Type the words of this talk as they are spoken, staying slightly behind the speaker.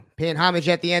Paying homage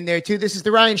at the end there, too. This is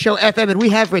The Ryan Show FM, and we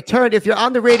have returned. If you're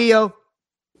on the radio,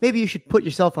 maybe you should put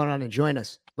your cell phone on and join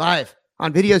us live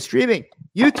on video streaming.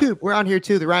 YouTube, we're on here,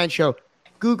 too. The Ryan Show.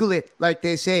 Google it, like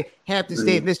they say. Hamptons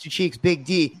Dave, Mr. Cheeks, Big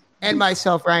D, and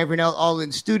myself, Ryan Vernell, all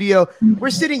in studio. We're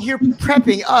sitting here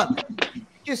prepping up.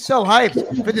 Just so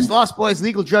hyped for this Lost Boys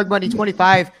Legal Drug Money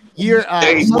 25-year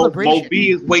celebration. Mo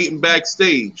B is waiting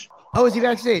backstage. Oh, is he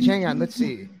backstage? Hang on, let's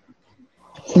see.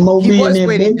 Mo He B was in there,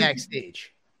 waiting baby. backstage.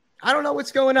 I don't know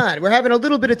what's going on. We're having a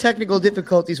little bit of technical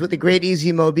difficulties with the great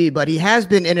Easy Mo B, but he has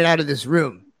been in and out of this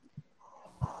room.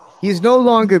 He's no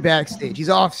longer backstage. He's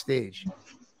off stage.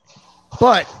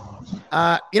 But,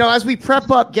 as we prep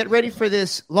up, get ready for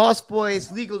this Lost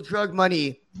Boys Legal Drug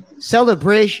Money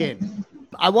celebration,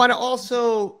 I want to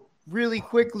also really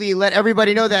quickly let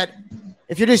everybody know that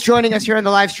if you're just joining us here on the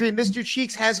live stream, Mr.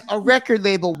 Cheeks has a record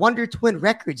label, Wonder Twin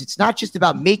Records. It's not just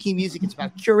about making music. It's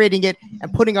about curating it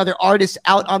and putting other artists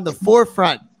out on the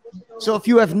forefront. So if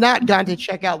you have not gone to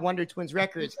check out Wonder Twins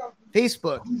Records,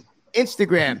 Facebook,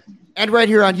 Instagram, and right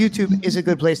here on YouTube is a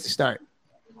good place to start.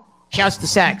 Shouts to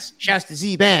Sax, shouts to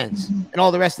Z Bands, and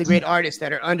all the rest of the great artists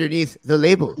that are underneath the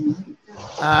label.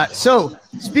 So,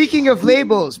 speaking of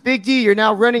labels, Big D, you're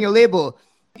now running a label.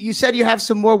 You said you have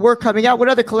some more work coming out. What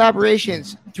other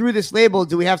collaborations through this label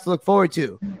do we have to look forward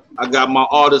to? I got my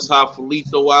artist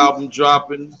Hafalito album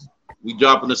dropping. We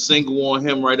dropping a single on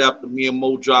him right after me and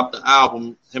Mo dropped the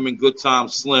album. Him and Good Time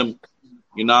Slim.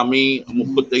 You know what I mean? I'm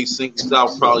gonna put these singles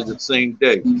out probably the same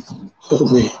day.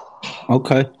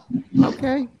 Okay. All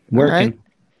Working.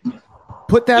 right.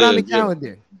 Put that on the Yeah.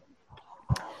 calendar.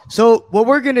 So what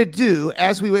we're gonna do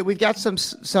as we wait, we've got some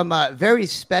very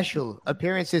special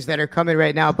appearances that are coming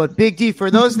right now. But Big D, for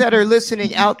those that are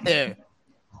listening out there,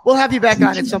 we'll have you back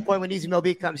on at some point when Easy Mo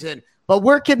B comes in. But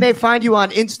where can they find you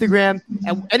on Instagram?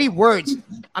 And any words?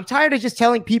 I'm tired of just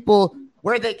telling people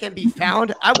where they can be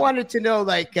found. I wanted to know,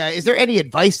 is there any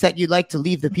advice that you'd like to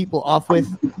leave the people off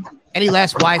with? Any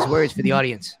last wise words for the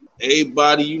audience?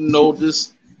 Everybody,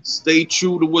 just stay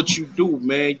true to what you do,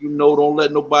 man. Don't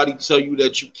let nobody tell you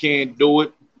that you can't do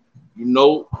it.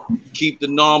 Keep the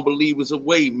non-believers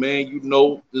away, man.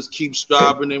 Just keep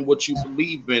striving in what you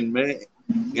believe in, man.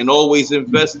 And always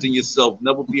invest in yourself.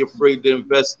 Never be afraid to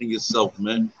invest in yourself,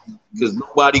 man. Because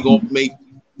nobody gonna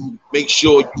make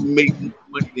sure you make more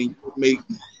money than you make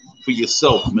for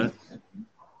yourself, man.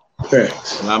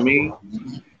 Facts. You know what I mean?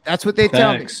 That's what they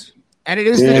tell me. Thanks. And it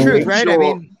is the truth, right? Sure.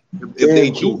 I mean, If they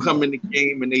do come in the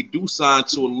game and they do sign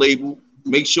to a label,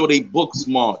 make sure they book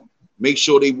smart. Make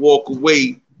sure they walk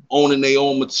away owning their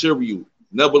own material.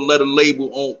 Never let a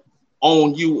label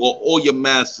own you or all your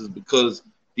masters, because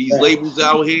these labels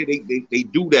out here, they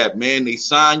do that, man. They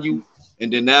sign you,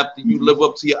 and then after you live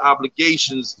up to your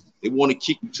obligations, they want to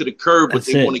kick you to the curb, but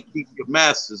they want to keep your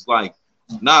masters.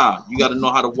 Nah, you got to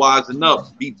know how to wisen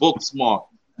up. Be book smart.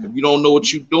 If you don't know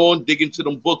what you're doing, dig into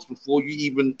them books before you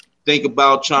even think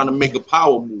about trying to make a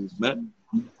power move, man.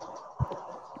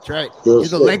 that's right. Do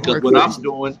the legwork. Because what I'm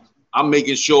doing, I'm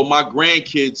making sure my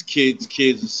grandkids'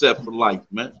 kids are set for life,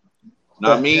 man. Know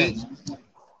what I mean?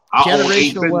 I own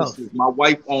 8 Generational wealth. businesses. My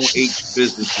wife owns 8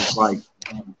 businesses.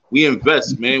 We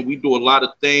invest, man. We do a lot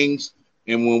of things.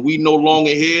 And when we no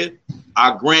longer here,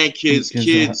 our grandkids,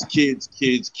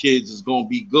 kids is going to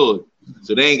be good.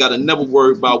 So they ain't got to never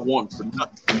worry about wanting for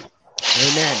nothing.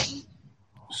 Amen.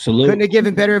 Salute. Couldn't have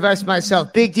given better advice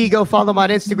myself. Big D, go follow him on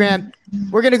Instagram.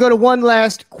 We're going to go to one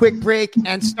last quick break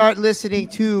and start listening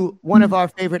to one of our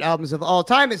favorite albums of all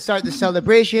time and start the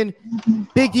celebration.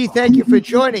 Big D, thank you for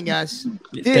joining us.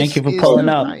 Thank you for pulling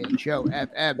the up. Ryan Show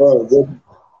FM. Bro,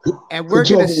 And we're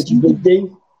good going talking with to... you, Big D.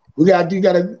 You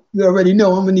already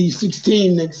know I'm gonna need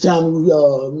 16 next time you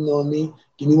know what I mean?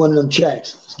 Give me one of them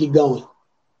tracks. Let's get going.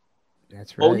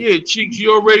 That's right. Oh, yeah, Cheeks,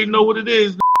 you already know what it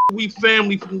is. We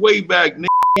family from way back, nigga.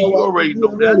 You already know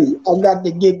that. I got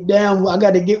to get down. I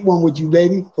got to get one with you,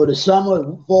 baby. For the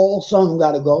summer, fall, summer,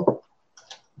 gotta go.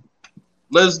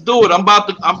 Let's do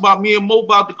it. Me and Mo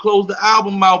about to close the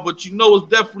album out, but it's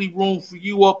definitely room for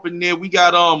you up in there. We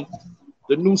got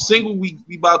the new single we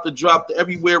about to drop, the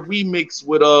Everywhere remix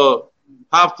with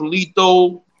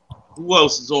Hafalito. Who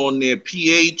else is on there?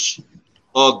 PH,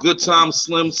 Good Time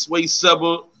Slim, Sway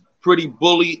Sever, Pretty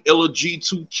Bully, Illa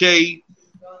G2K,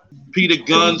 Peter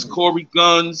Guns, Corey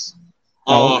Guns,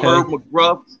 Herb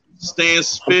McGruff, Stan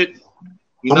Spit.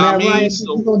 You know what I mean? Ryan,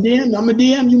 So I'm gonna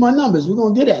DM you my numbers. We're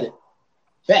gonna get at it.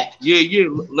 Fact. yeah.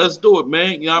 Let's do it,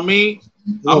 man. You know what I mean?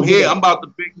 I'm here. I'm about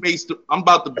to big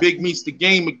meets the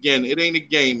game again. It ain't a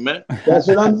game, man. That's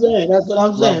what I'm saying.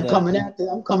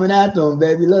 I'm coming after them,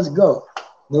 baby. Let's go.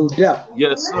 No doubt.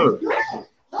 Yes, sir.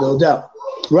 No doubt.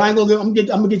 Ryan, I'm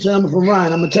gonna get your number from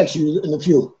Ryan. I'm gonna text you in a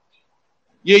few.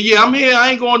 Yeah, I'm here. I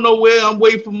ain't going nowhere. I'm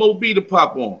waiting for Mo B to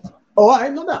pop on. Oh, all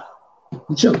right, no doubt.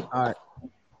 I'm chilling. All right.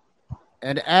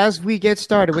 And as we get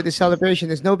started with the celebration,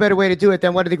 there's no better way to do it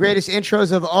than one of the greatest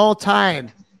intros of all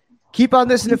time. Keep on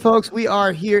listening, folks. We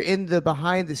are here in the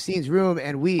behind-the-scenes room,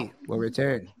 and we will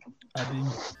return.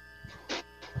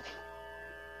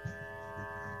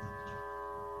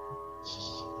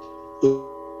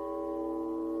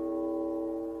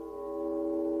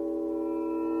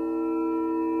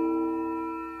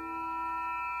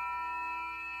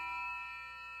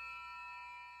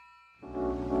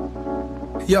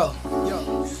 Yo,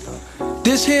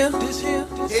 this here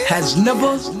has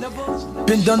never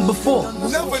been done before.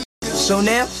 So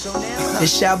now, it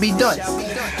shall be done.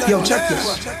 Yo, check this.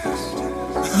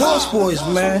 Lost Boys,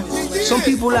 man. Some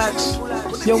people ask,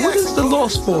 yo, what is the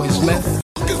Lost Boys, man?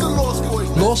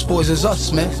 Lost Boys is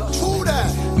us, man.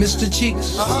 Mr.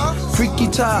 Cheeks, Freaky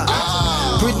Ty,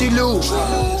 Pretty Lou,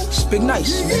 Spig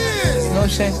Nice. You know what I'm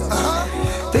saying?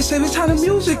 They say, what kind of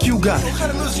music you got?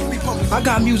 I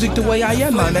got music the way I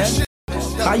am, my man.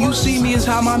 How you see me is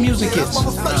how my music is.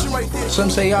 Some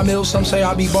say I'm ill, some say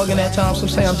I be bugging at times, some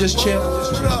say I'm just chill.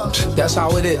 That's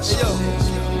how it is.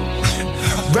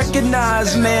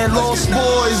 Recognize, man, Lost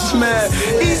Boys, man,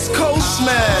 East Coast,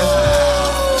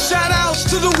 man. Shout outs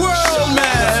to the world,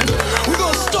 man. We're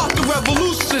gonna start the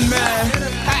revolution, man.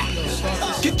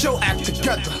 Get your act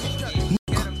together.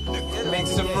 Make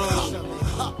some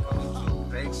room.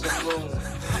 Make some room.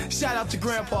 Shout out to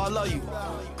Grandpa, I love you.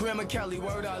 Grandma Kelly,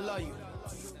 word, I love you.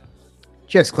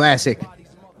 Just classic.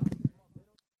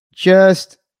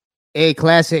 Just a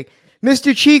classic.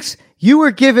 Mr. Cheeks, you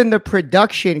were given the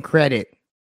production credit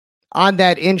on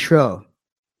that intro,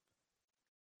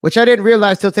 which I didn't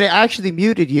realize till today. I actually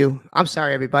muted you. I'm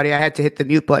sorry, everybody. I had to hit the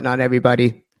mute button on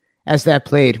everybody as that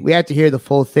played. We had to hear the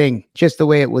full thing, just the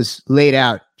way it was laid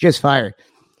out. Just fire.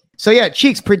 So yeah,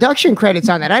 Cheeks, production credits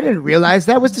on that. I didn't realize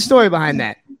that was the story behind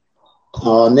that.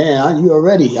 Oh man, you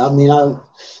already. I mean,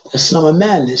 that's Summer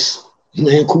Madness.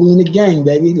 Man, Cool in the Gang,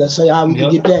 baby. Let's see how we can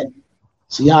get that.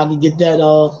 See how I can get that.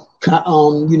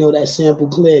 That sample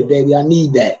clear, baby. I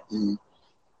need that. And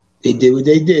they did what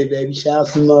they did, baby. Shout out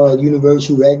from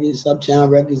Universal Records, Uptown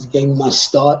Records. Gave me my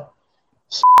start.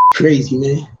 It's crazy,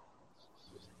 man.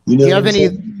 You know, do you have any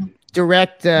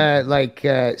direct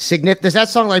significant? Does that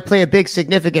song play a big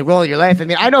significant role in your life? I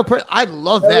mean, I know I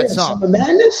love that song. Summer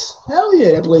Madness? Hell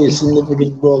yeah, that plays a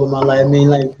significant role in my life. I mean,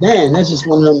 damn, that's just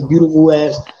one of them beautiful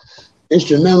ass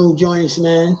instrumental joints,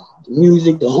 man. The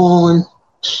music, the horn.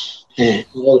 Man,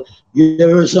 you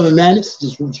ever heard Summer Madness?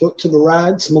 Just took a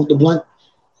ride, smoked a blunt.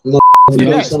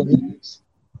 Summer Madness.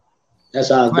 That's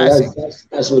how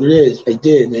that's what it is right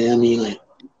there, man. I mean,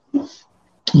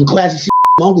 the classic shit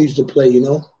my uncle used to play, in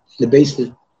the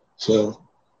basement. So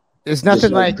there's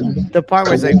nothing like the part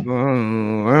where it's like,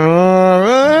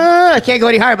 I can't go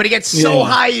any higher, but it gets so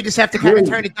high you just have to kind of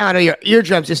turn it down, or your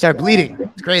eardrums just start bleeding.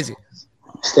 It's crazy.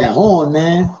 It's that horn,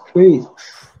 man. Crazy.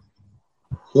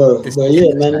 But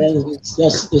yeah, man,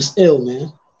 it's ill,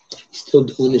 man. Still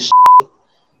doing this shit.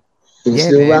 And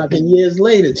still rocking years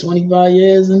later, 25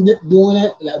 years and doing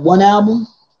that one album.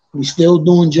 We still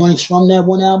doing joints from that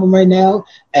one album right now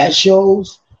at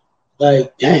shows. Damn,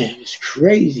 it's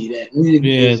crazy that music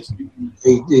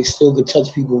they still could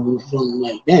touch people from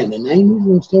damn, the 90s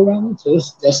and still rocking. So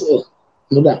that's ill.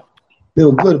 No doubt.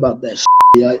 Feel good about that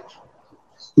shit, right?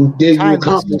 You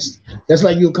accomplished. That's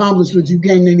you accomplished what you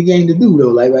came in the game to do,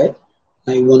 though. Right?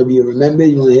 You want to be remembered.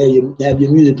 You want to have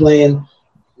your music playing,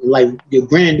 your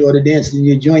granddaughter dancing in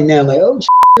your joint now. Oh,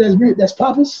 that's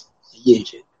Papa's. Yeah,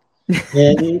 shit.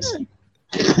 Yeah,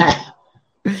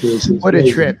 what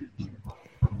a trip!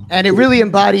 And it really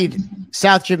embodied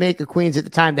South Jamaica Queens at the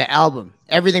time. The album,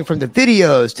 everything from the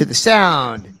videos to the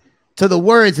sound to the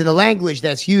words and the language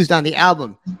that's used on the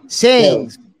album,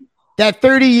 sayings. Yeah. That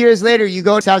 30 years later, you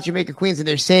go to South Jamaica Queens and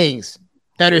there's sayings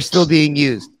that are still being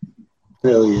used.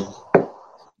 Hell yeah.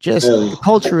 Just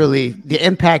culturally, the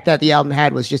impact that the album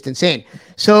had was just insane.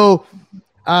 So,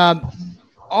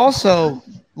 also,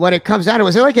 when it comes down to it,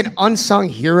 was there an unsung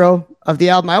hero of the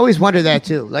album? I always wonder that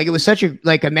too. It was such a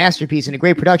masterpiece and a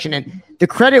great production, and the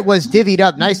credit was divvied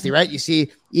up nicely, right? You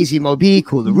see Easy Mo B,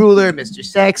 Cool the Ruler, Mr.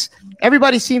 Sex.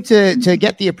 Everybody seemed to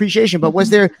get the appreciation, but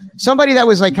was there somebody that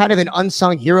was kind of an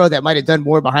unsung hero that might have done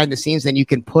more behind the scenes than you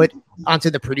can put onto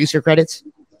the producer credits?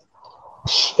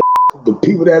 The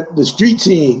people the street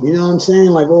team, you know what I'm saying?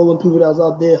 All the people that was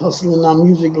out there hustling our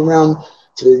music around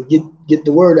to get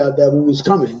the word out that we was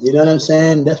coming. You know what I'm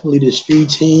saying? Definitely the street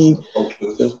team, all of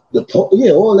that.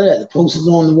 The posters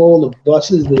on the wall, the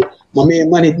buses, my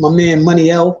man Money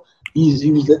L.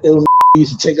 He was the ill. He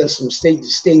used to take us from state to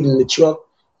state in the truck,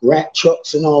 rat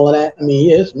trucks and all of that. I mean,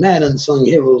 yeah, it's mad unsung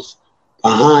heroes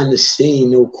behind the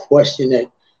scene, no question. That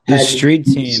the street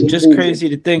team, just crazy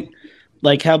to think,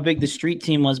 like how big the street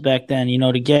team was back then. You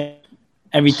know, to get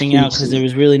everything out because there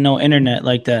was really no internet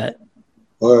like that.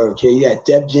 Okay, you got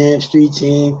Def Jam street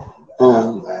team,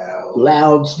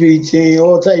 Loud street team,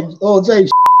 all types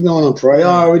going on.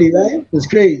 Priority, right? It's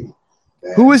crazy.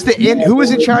 Who was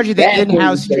in charge of the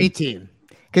in-house street team?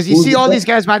 Because you see all these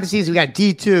guys behind the scenes. We got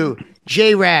D2,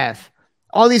 J-Raff,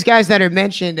 all these guys that are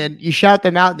mentioned, and you shout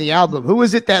them out in the album. Who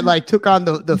was it that like took on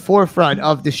the forefront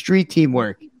of the street team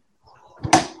work?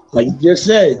 Like you just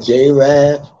said,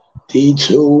 J-Raff,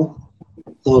 D2,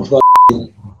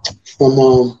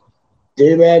 from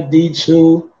J-Raff,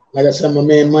 D2. Like I said, my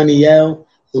man Money L,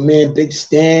 my man Big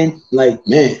Stan. Like,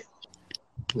 man,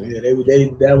 yeah,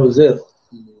 that was it.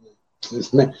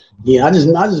 Man. Yeah, I just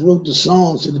wrote the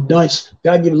songs to the Dunce.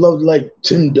 Gotta give love to like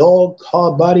Tim Dog,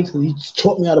 Hard Body, because he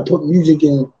taught me how to put music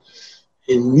in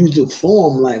music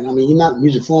form. Like, I mean, you're not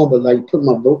music form, but like put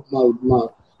my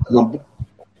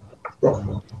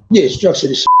structure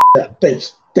this shit out.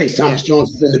 Thanks. Tommy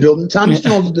Strong's in the building. Tommy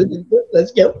Strong's in the building.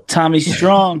 Let's go. Tommy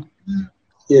Strong.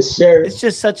 Yes, sir. It's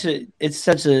just such a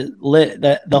lit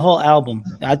that the whole album.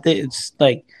 I think it's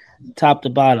like top to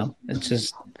bottom. It's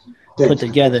just put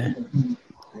together.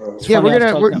 Yeah,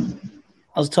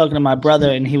 I was talking to my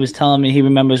brother, and he was telling me he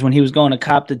remembers when he was going to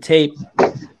cop the tape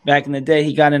back in the day.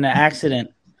 He got in an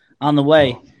accident on the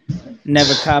way,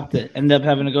 never copped it, ended up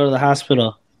having to go to the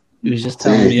hospital. He was just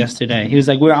telling me yesterday. He was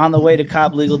like, "We're on the way to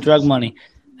cop Legal Drug Money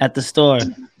at the store."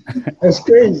 That's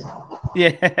crazy.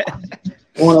 Yeah.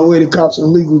 On our way to cop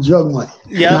some legal drug money.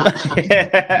 Yep.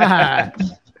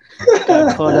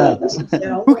 Got caught up.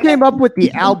 Who came up with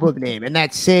the album name and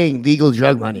that saying "Legal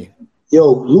Drug Money"? Yo,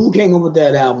 Lou came up with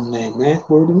that album name, man.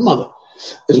 Word of mother.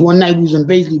 There's one night we was in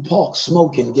Baisley Park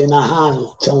smoking, getting our high,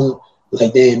 telling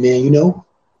like, damn, man, you know,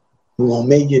 we gonna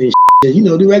make it and shit. You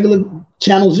know, the regular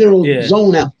Channel Zero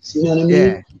zone out. You know what I mean?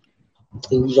 Yeah. And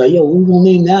he was like, yo, we gonna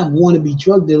name that? We want to be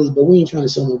drug dealers, but we ain't trying to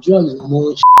sell no drugs no more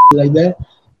and shit like that.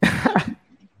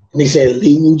 And they said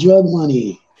legal drug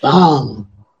money. Bam.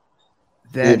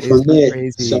 That is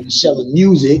crazy. So selling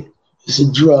music, it's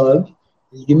a drug,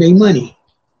 and you can make money.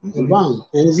 And bam,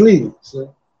 and it's legal.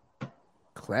 So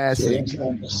classic.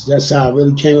 That's how it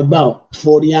really came about.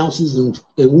 40 ounces and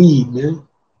weed, man.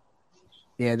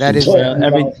 Yeah, that is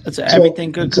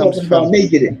everything good comes from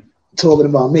talking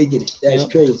about making it. That's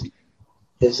crazy.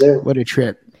 Yes, sir. What a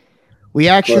trip. We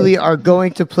actually are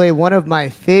going to play one of my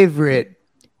favorite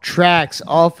tracks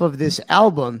off of this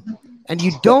album, and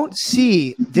you don't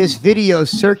see this video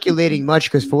circulating much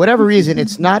because for whatever reason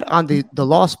it's not on the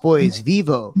Lost Boys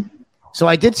Vivo. So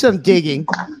I did some digging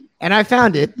and I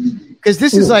found it because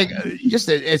this is like just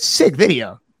a sick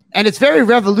video and it's very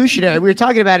revolutionary. We were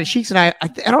talking about it, Cheeks and I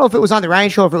don't know if it was on the Ryan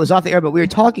show or if it was off the air, but we were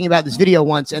talking about this video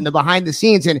once and the behind the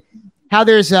scenes and how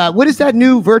there's what is that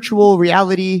new virtual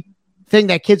reality thing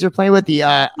that kids are playing with, the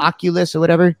Oculus or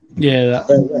whatever? Yeah.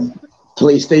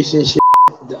 PlayStation shit,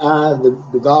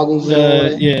 the goggles.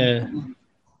 Yeah.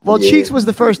 Well, Cheeks was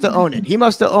the first to own it. He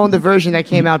must have owned the version that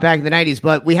came out back in the 90s,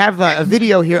 but we have a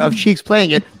video here of Cheeks playing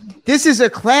it. This is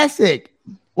a classic.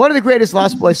 One of the greatest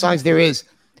Lost Boys songs there is.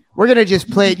 We're going to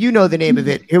just play it. You know the name of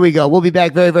it. Here we go. We'll be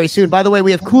back very, very soon. By the way, we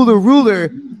have Cooler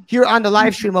Ruler here on the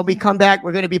live stream. When we come back,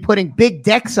 we're going to be putting Big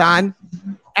Dex on,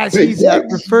 as he's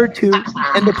referred to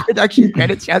in the production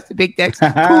credits. Shouts to Big Dex.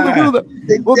 Cooler Ruler.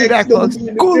 We'll be back, folks.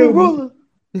 Cooler Ruler.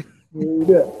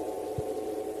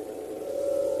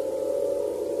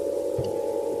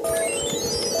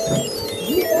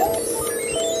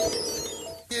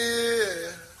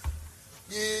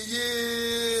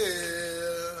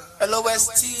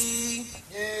 LOST.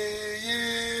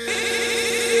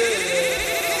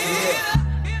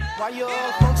 Why you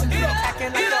function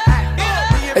acting like a act?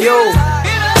 Hey yo,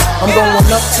 I'm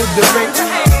going up to the ring.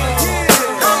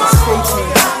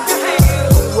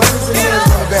 What is the name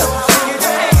on the bell?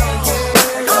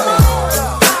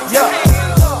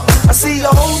 Yeah, I see a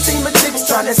whole team of chicks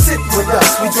trying to sit with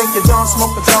us. We drink it on,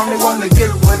 smoke it on, they wanna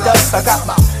get with us. I got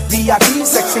my VIP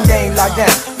section game like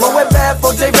that. Well, we're bad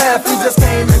for J-Raff, we just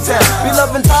came in town. We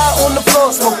loving tie on the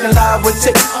floor, smoking live with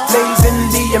chicks.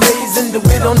 Blazing the amazing, the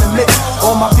wit on the mix.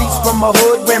 All my beats from my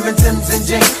hood, wearing Timbs and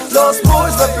jeans. Lost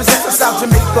Boys represent the South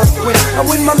Jamaica win. I'm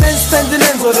with my men spending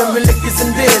ends, ordering liquors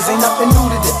and beers. Ain't nothing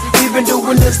new to this, we've been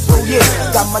doing this for years.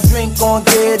 Got my drink on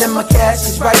good and my cash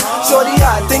is right. Shorty,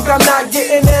 I think I'm not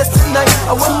getting ass tonight.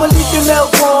 I went Malik and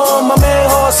Elphorn, my man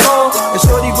Horse on. And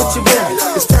shorty, what you wearing?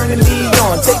 It's turning me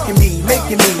on, taking me,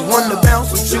 making me wanna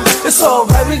bounce with you. It's it's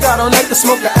alright. We got on like to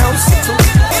smoke an ounce or two.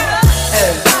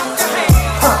 And,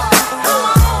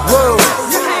 whoa,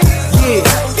 yeah.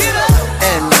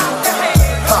 And,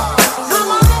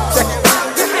 check it.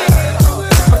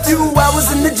 A few hours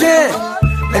in the gym,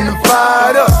 and I'm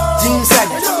fired up. Jeans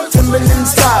sagging,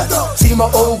 Timberland's tied. See my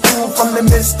old crew from the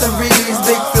mysteries.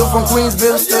 Big Phil from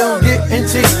Queensville still getting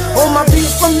cheeks. All my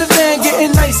beats from the van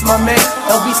getting nice, my man.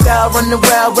 LB style running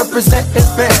wild, representing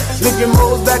fan. Looking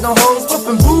rolls back on hoes,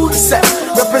 flipping booty set.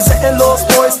 Representing Lost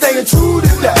Boys, staying true to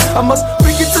that. I must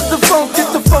bring it to the funk, get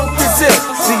the funk is in.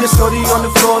 See a shorty on the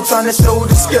floor trying to show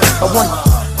the skill. I wanna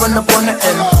run up on the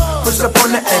end, push up on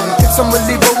the end. Get some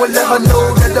relief, but will let her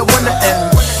know that I wanna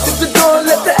end. Hit the door,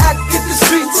 let the act hit the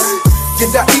streets. Get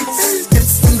that eats,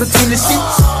 gets in between the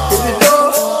sheets. Hit the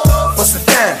door, bust it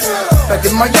down. Back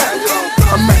in my yacht,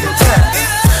 I'm at the town.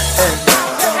 And,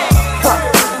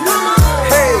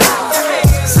 hey,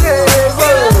 say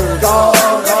word, dog.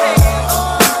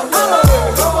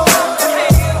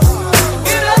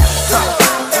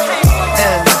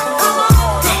 And,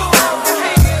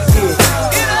 yeah,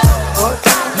 what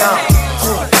now?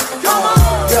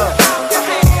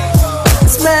 Yeah.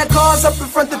 It's mad cars up in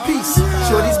front of peace.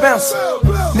 Shorty's bouncing,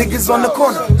 niggas on the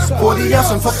corner, 40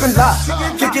 ounce and fucking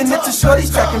live. Kicking it to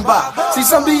shorties tracking by. See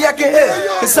some be acting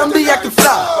ill, and some be acting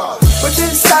fly. But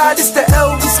inside it's the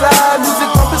LB slide. Music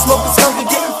pumping, smoking, skunking,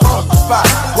 getting pumped by.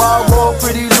 Wild Roll,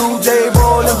 Pretty Lou,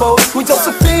 J-Roll and Bo. We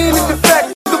Josephine in the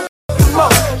fact,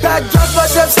 got drunk by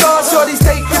Death Star, shorties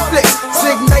taking flicks.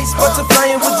 Slick, nice,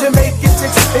 butterflying with Jamaican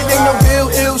chicks. It ain't no real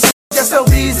ill shit, just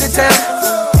LB's in town.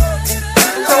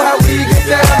 So how we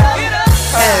get down?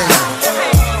 And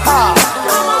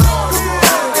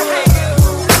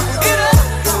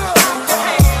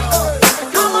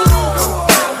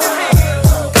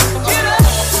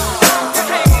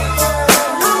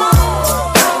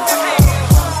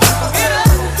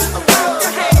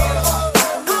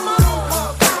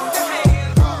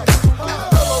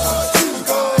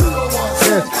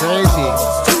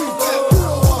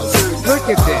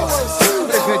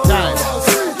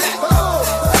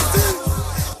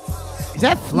is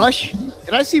that Flush?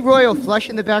 Did I see Royal Flush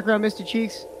in the background, Mr.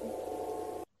 Cheeks?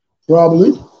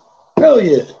 Probably. Hell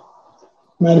yeah.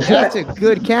 Matter of That's fact, a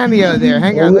good cameo there.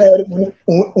 Hang on. when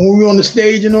we on the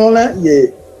stage and all that, yeah.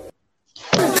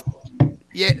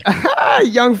 Yeah.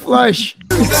 Young Flush.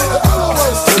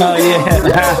 Oh yeah.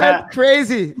 That's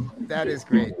crazy. That is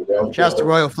great. Shouts to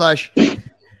Royal Flush.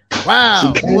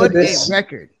 Wow. What a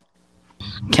record.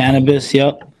 Cannabis,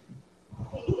 yep.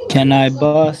 Can I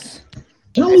boss?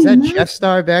 Is that Jeff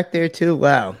Star back there too?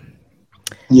 Wow.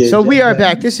 Yeah, So we are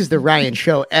back. This is the Ryan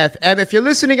Show FM. If you're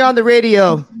listening on the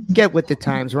radio, get with the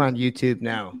times. We're on YouTube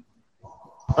now.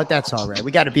 But that's all right.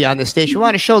 We got to be on this station. We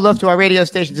want to show love to our radio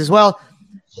stations as well.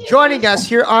 Joining us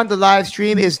here on the live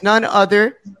stream is none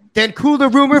other than Cooler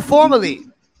Rumor, formerly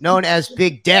known as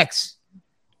Big Dex.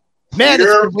 Man,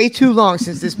 it's been way too long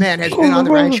since this man has been on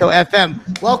the Ryan Show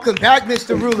FM. Welcome back,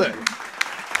 Mr. Ruler.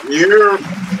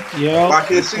 Yeah. I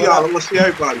can't see y'all. I want to see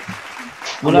everybody.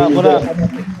 What up? What up?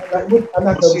 I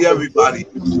want to see everybody.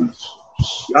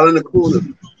 Y'all in the corner.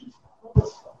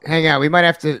 Hang on. We might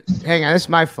have to... Hang on. This is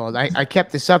my fault. I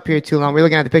kept this up here too long. We're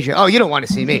looking at the picture. Oh, you don't want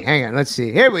to see me. Hang on. Let's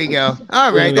see. Here we go.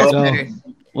 All right. That's better.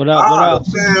 What up? What up?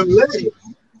 Family.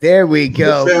 There we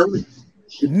go. Family.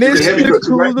 Mr.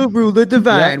 Cooler Ruler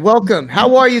Divine. Yep. Welcome.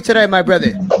 How are you today, my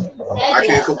brother? I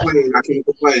can't complain.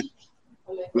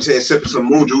 We say sipping some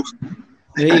moon juice.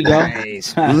 There you go.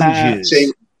 Nice. Blue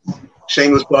juice.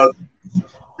 Shameless plug.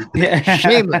 Yeah.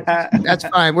 Shameless. That's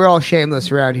fine. We're all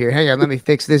shameless around here. Hang on. Let me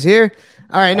fix this here.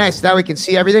 All right. Nice. Now we can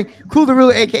see everything. Cooler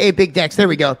Ruler, a.k.a. Big Dex. There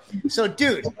we go. So,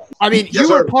 dude, I mean, Yes, you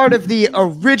were sir. part of the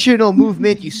original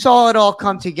movement. You saw it all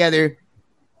come together.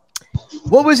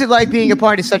 What was it like being a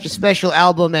part of such a special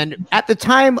album? And at the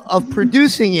time of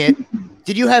producing it,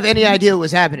 did you have any idea what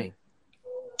was happening?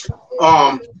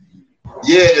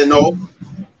 Yeah and no.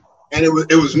 And it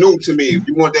was new to me. If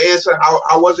you want the answer,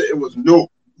 how was it? It was new.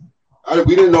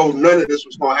 We didn't know none of this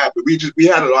was gonna happen. We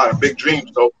had a lot of big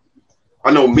dreams, though.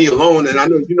 I know me alone, and I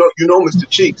know you know Mr.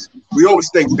 Cheeks. We always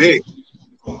think big.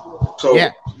 So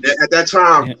Yeah. at that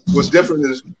time, what's different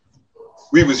is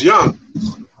we was young.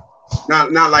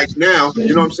 Not like now,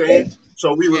 you know what I'm saying?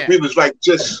 So we was like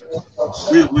just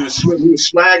we was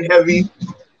swag heavy,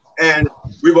 and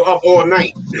we were up all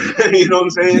night. You know what I'm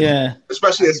saying? Yeah.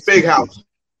 Especially at Spig House.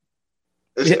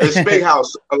 It's Spig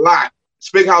House a lot.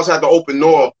 Spig House had the open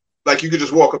door, like you could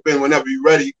just walk up in whenever you're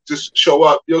ready, just show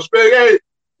up. Yo, Spig, hey,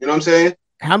 you know what I'm saying?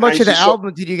 How much of the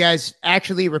album did you guys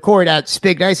actually record at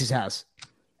Spig Nice's house?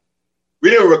 we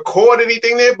didn't record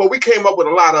anything there, but we came up with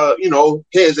a lot of,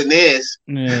 here's and there's.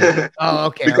 Yeah. Oh,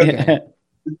 okay.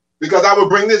 Because I would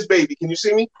bring this baby. Can you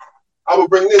see me? I would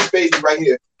bring this baby right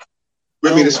here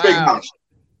with me to Spring House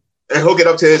and hook it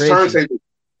up to his turntable.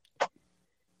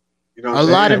 A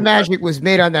lot of magic was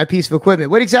made on that piece of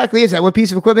equipment. What exactly is that? What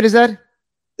piece of equipment is that?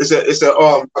 It's a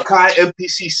Akai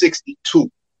MPC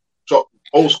 62. So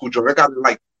old school drum. I got it in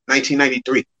like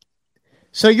 1993.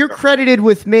 So you're credited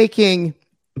with making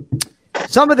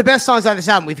some of the best songs on this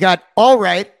album. We've got All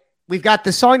Right. We've got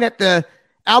the song that the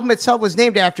album itself was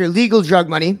named after, Legal Drug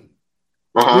Money.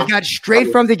 We've got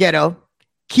Straight from the Ghetto,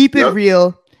 Keep It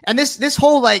Real. And this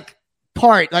whole like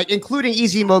part, like including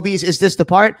Easy Mo Bees, is this the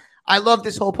part? I love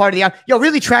this whole part of the album. Yo,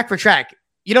 really track for track.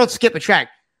 You don't skip a track.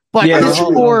 But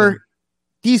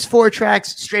these four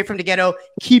tracks, Straight from the Ghetto,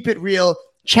 Keep It Real,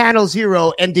 Channel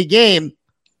Zero, and The Game,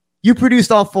 you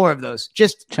produced all four of those.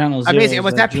 Just Channel amazing. Zero,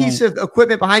 was that piece of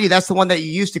equipment behind you, that's the one that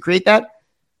you used to create that?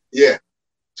 Yeah.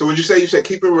 So would you say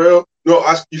Keep It Real? No,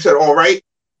 you said All Right?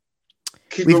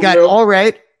 We've got real. All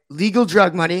Right, Legal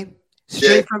Drug Money,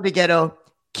 Straight from the Ghetto,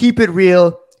 Keep It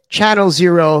Real, Channel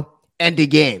Zero, and The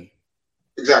Game.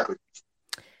 Exactly.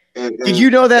 Did you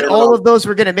know that all of those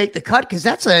were going to make the cut? Because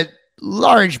that's a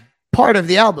large part of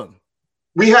the album.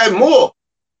 We had more.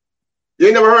 You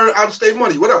ain't never heard of Out of State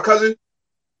Money. What up, cousin?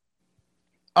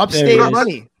 Upstate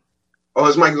Money. Oh,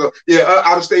 it's Michael. Yeah,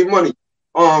 Out of State Money.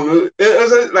 It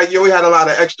was like, we had a lot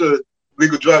of extra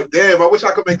legal drug. Damn, I wish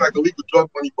I could make like a Legal Drug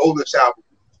Money bonus album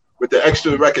with the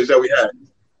extra records that we had.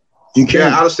 You can.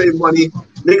 Yeah, Out of State Money.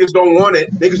 Niggas Don't Want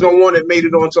It. Niggas Don't Want It made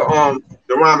it onto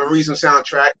the Rhyme and Reason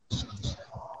soundtrack.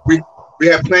 We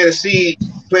had Plant a Seed.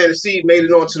 Plant a Seed made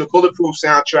it onto the Bulletproof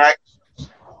soundtrack.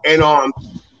 And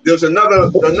there's another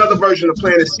version of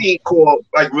Plant a Seed called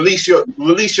like Release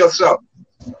Yourself,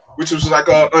 which was like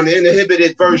an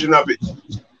uninhibited version of it.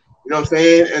 You know what I'm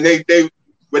saying? And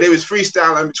they was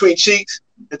freestyling between Cheeks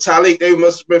and Talik. They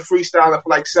must have been freestyling for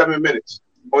like 7 minutes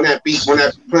on that beat, on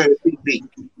that Plant a Seed beat.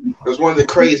 It was one of the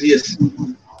craziest.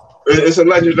 It's a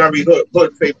legendary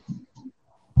hood favorite.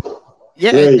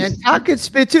 Yeah, and Todd could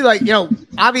spit too. Like,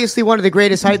 obviously one of the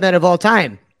greatest hype men of all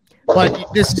time.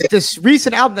 But this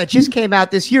recent album that just came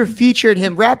out this year featured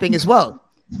him rapping as well.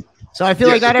 So I feel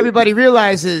like not everybody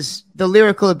realizes the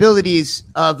lyrical abilities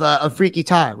of Freaky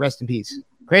Todd. Rest in peace.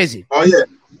 Crazy. Oh yeah,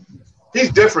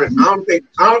 he's different. I don't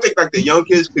think like the young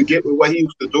kids could get with what he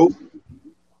used to do.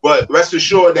 But rest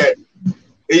assured that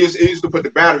it used to put the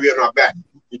battery on our back.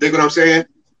 You dig what I'm saying?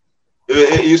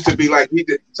 It used to be like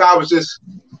Todd was just,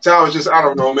 I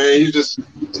don't know, man. He was just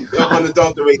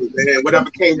unadulterated, man. Whatever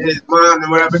came to his mind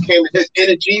and whatever came to his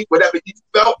energy, whatever he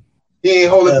felt, he ain't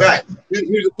holding back.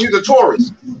 He's a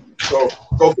Taurus. So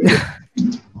go for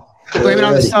it. Blame it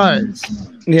on the stars.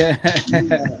 Yeah. That's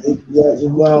a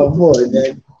wild boy,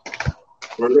 man.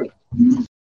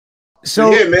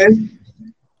 So, yeah, man.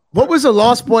 What was a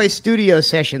Lost Boys studio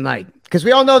session like? Because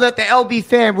we all know that the LB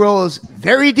fam rolls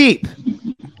very deep.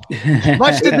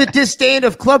 Much to the disdain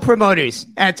of club promoters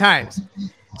at times.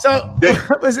 So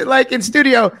what was it like in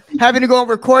studio having to go and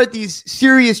record these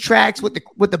serious tracks with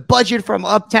the budget from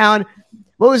Uptown?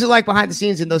 What was it like behind the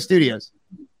scenes in those studios?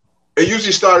 It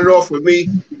usually started off with me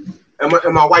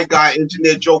and my white guy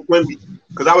engineer Joe Quimby,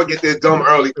 because I would get there dumb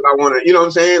early because I want to, you know what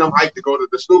I'm saying? I'm hyped to go to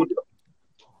the studio.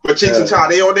 But Cheeks and Todd,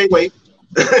 they on their way.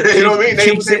 You know what I mean?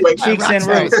 They on their way. Cheeks and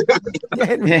Rose.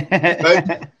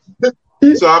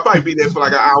 So I'll probably be there for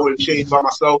like an hour and change by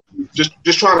myself,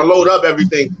 just trying to load up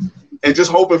everything and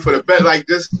just hoping for the best. Like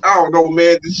this, I don't know,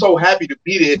 man. Just so happy to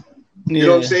be there. You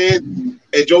know what I'm saying?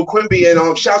 And Joe Quimby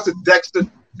and shouts to Dexter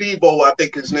Debo, I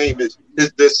think his name is,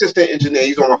 the assistant engineer.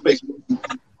 He's on my Facebook.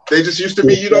 They just used to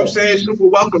be, you know what I'm saying, super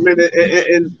welcoming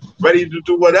and ready to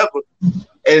do whatever.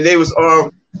 And they was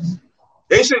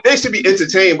they used to be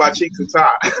entertained by Cheeks and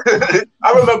Todd.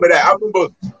 I remember that. I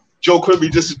remember Joe Quimby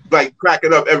just like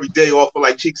cracking up every day off of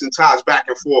like Cheeks and Todd's back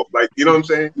and forth. Like, you know what I'm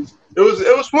saying? It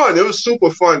was fun. It was super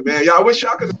fun, man. Yeah, I wish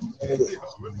y'all could.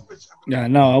 Yeah,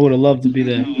 no, I would have loved to be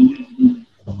there.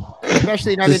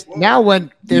 Especially now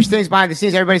when there's things behind the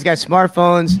scenes, everybody's got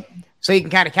smartphones, so you can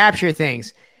kind of capture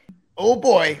things. Oh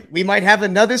boy, we might have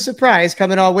another surprise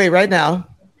coming our way right now.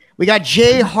 We got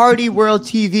Jay Hardy World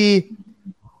TV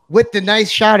with the nice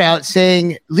shout out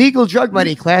saying Legal Drug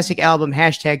Money classic album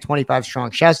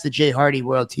 #25strong. Shouts to Jay Hardy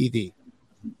World TV.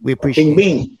 We appreciate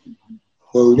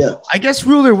it. I guess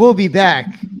Ruler will be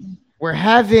back. We're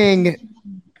having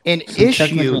an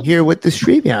issue here with the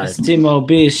StreamYard. Team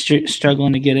OB is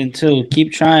struggling to get in too.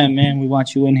 Keep trying, man. We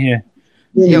want you in here.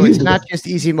 It's not just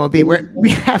Easy Mo B.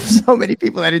 We have so many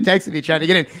people that are texting me trying to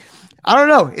get in. I don't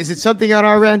know. Is it something on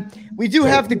our end? We do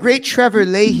have the great Trevor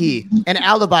Leahy and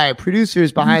Alibi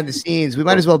producers behind the scenes. We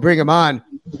might as well bring them on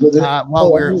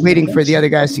while we're waiting for the other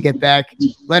guys to get back.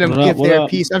 Let them give their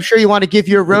piece. I'm sure you want to give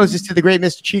your roses to the great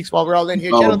Mr. Cheeks while we're all in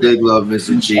here, gentlemen. Big love,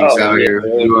 Mr. Cheeks out here.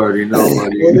 You already know,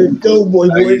 buddy. What it do, boy?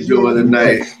 How you doing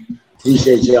tonight?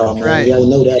 Appreciate y'all, man. Right. Y'all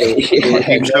know that.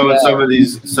 Keep showing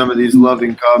some of these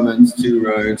loving comments too,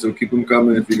 Ryan. So keep them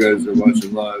coming if you guys are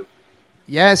watching live.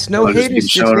 Yes, no haters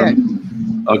just yet.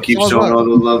 I'll keep showing all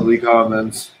the lovely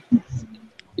comments.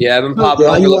 Yeah, I've been popping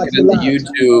up looking at the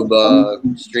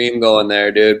YouTube stream going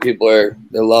there, dude. People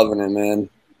they're loving it, man.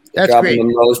 That's dropping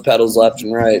great. the rose petals left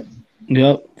and right.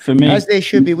 Yep, for me. As they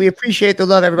should be. We appreciate the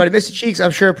love, everybody. Mr. Cheeks, I'm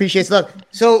sure appreciates the love.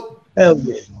 So, Hell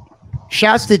yeah.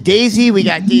 shouts to Daisy. We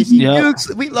got Daisy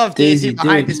Dukes. We love Daisy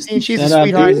behind the scenes. She's a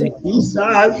sweetheart. East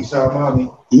side,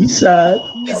 mommy. East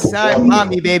side,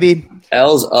 mommy, baby.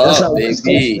 L's That's up, our West Coast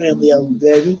baby. family out,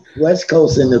 baby. West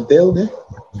Coast in the building.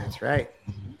 That's right.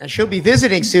 And she'll be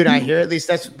visiting soon, I hear. At least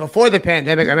that's before the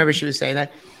pandemic. I remember she was saying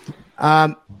that.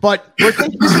 But we're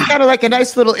thinking this is kind of like a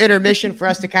nice little intermission for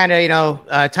us to kind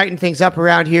of, tighten things up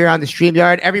around here on the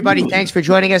StreamYard. Everybody, thanks for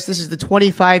joining us. This is the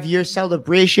 25-year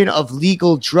celebration of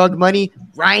Legal Drug Money,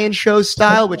 Ryan Show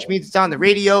style, which means it's on the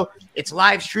radio, it's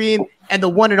live stream, and the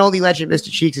one and only legend,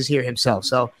 Mr. Cheeks, is here himself.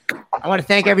 So I want to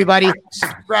thank everybody.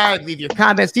 Subscribe, leave your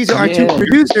comments. These are our two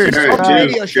producers of the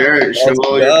radio show.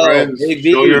 Show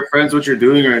your friends what you're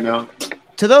doing right now.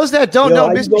 To those that don't know,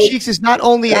 Mr. Cheeks is not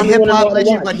only a hip-hop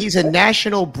legend, but he's a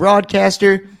national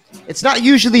broadcaster. It's not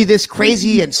usually this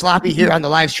crazy and sloppy here on the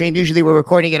live stream. Usually we're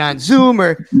recording it on Zoom,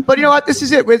 but you know what? This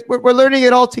is it. We're learning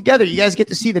it all together. You guys get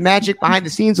to see the magic behind the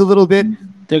scenes a little bit.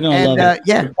 They're going to love it.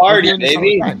 Yeah. Party,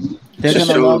 baby. They're going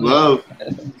to love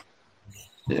it.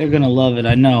 They're going to love it.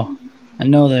 I know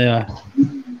they are.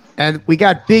 And we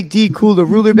got Big D Cooler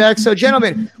Ruler back. So,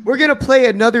 gentlemen, we're going to play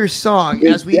another song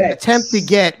as we attempt to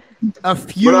get a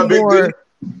few more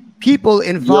people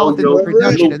involved in the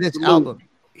production of this album.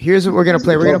 Here's what we're gonna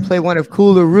play. We're gonna play one of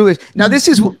Cooler Rulers. Now, this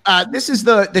is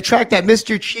the track that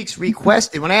Mr. Cheeks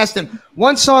requested. When I asked him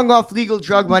one song off Legal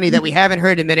Drug Money that we haven't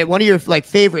heard in a minute, one of your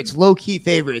favorites, low key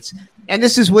favorites, and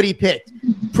this is what he picked.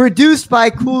 Produced by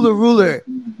Cooler Ruler.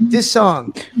 This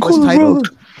song was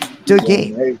titled "The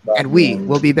Game," and we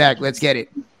will be back. Let's get it.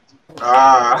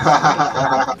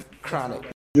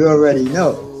 Chronic. You already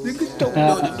know.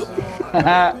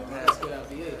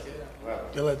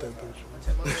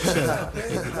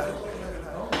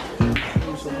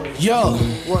 Yo,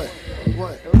 what?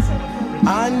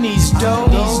 I need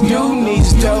dough, you need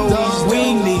dough,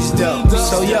 we need dough.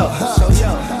 So yo,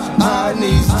 I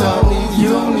need dough,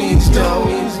 you need dough,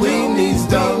 we need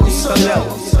dough. So yo,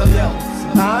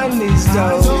 I need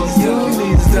dough, you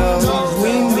need dough,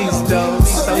 we need dough.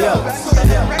 So yo,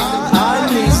 I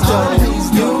need dough,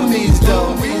 you need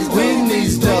dough, we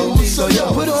need dough. So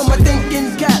yo, put on my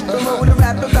thinking cap, I'm over to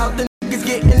rap about the niggas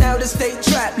getting out of state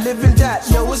trap, living that.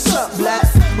 Yo, what's up, black?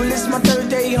 Well, it's my third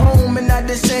day home and I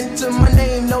just sent to my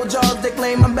name. No job, they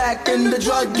claim I'm back in the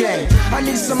drug game. I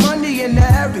need some money in the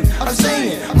hurry. I'm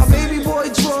saying, my baby boy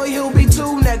Troy, he'll be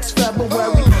 2 next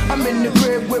February. I'm in the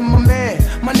crib with my man,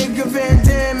 my nigga Van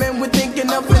Damme, and we're thinking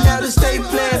of an out-of-state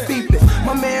plan. Peep it,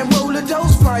 my man Roller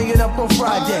Dose frying up on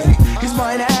Friday. He's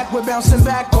buying a hack, we're bouncing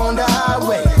back on the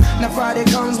highway. Now Friday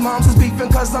comes, mom's is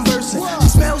beefing cause I'm bursting. She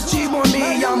smells cheap on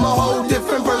me, I'm a whole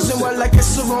different person. Well, I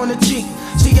kiss her on the cheek,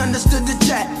 she understood the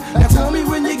chat. Now tell me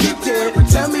when you get there,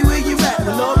 tell me where you at.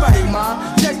 Well, alright,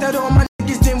 ma, check that on my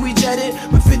niggas, then we jet it.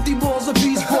 With 50 balls a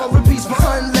piece, 4 a piece for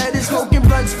unleaded. Smoking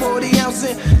blunts, 40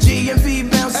 ounces, G&V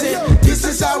bouncing. This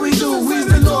is how we do, we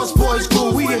the Lost Boys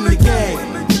crew, we in the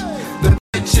game. The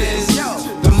bitches,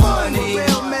 the money,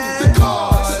 the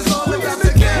cars,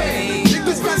 the game. The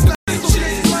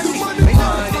bitches, money, the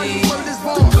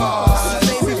cars,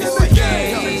 the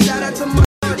game. Shout out to my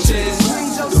bitches,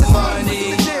 the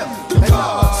money, the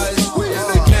cars,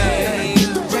 the game.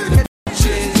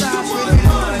 Bitches, the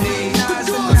money,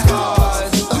 the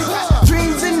cars.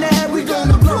 Dreams in the head, we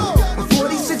gonna blow. With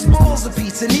 46 balls a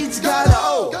piece, and each got a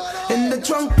O. In the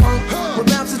trunk punk, we're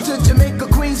bouncing to Jamaica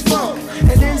Queens funk.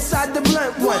 And inside the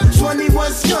blunt one,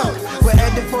 21 skunk. We're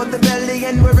headed for the belly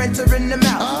and we're entering the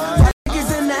mouth. My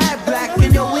niggas in the hat black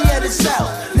and yo, we headed south.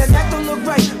 Now that don't look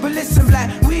right, but listen black,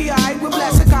 we alright. We're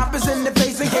blasting coppers in the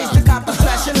face in case the coppers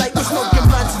flashing like we're smoking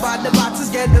blunts. By the boxes,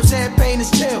 get no champagne, is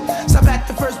chill. Stop at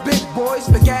the first big boys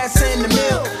for gas in the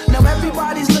mill. Now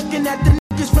everybody's looking at the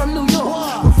niggas from New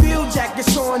York. With field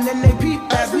jackets on and they peep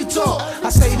as we talk. I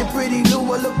say the pretty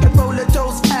Lou, I look at Roller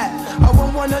Dose at. I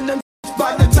want one of them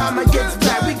by the time I get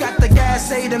back. We got the gas,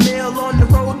 say the mill on the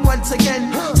road once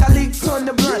again. Talik's on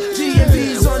the blunt,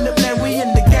 G&B's on the blend, we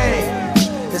in the game.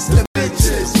 It's the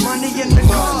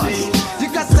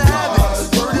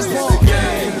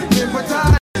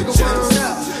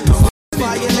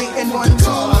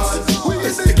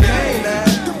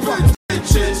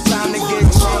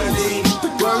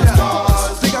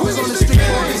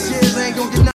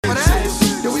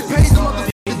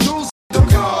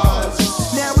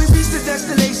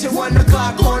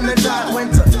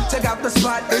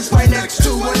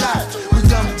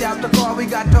out the car, we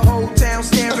got the whole town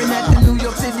staring at the New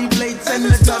York City plates and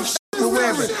the tough shit we're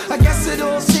wearing. I guess it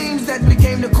all seems that we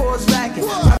came to cause racket.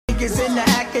 My niggas in the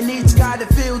hack and each got a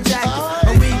field jacket.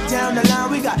 A week down the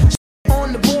line, we got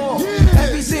on the ball.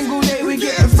 Every single day we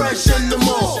getting fresh in the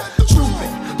mall.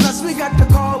 Trooping, plus we got the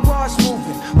car wash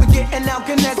moving. We getting out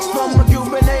connects from a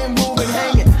Cuban name moving,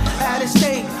 hanging out of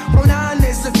state. On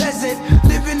honest, a peasant,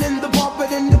 living in the bar,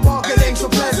 but in the park it ain't so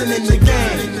pleasant in the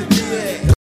game.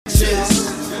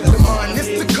 Come on, it's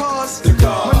the cause. My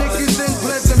niggas in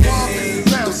Pleasant Park,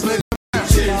 bounce, nigga,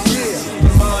 bounce. Yeah,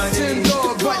 10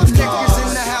 dog, but niggas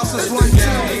in the house is 1,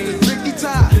 2. Ricky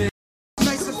Ty.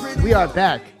 We are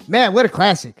back. Man, what a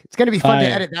classic. It's going to be fun to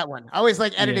edit that one. I always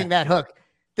like editing that hook.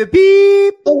 The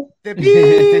beep, the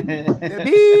beep,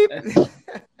 the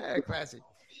beep. Classic.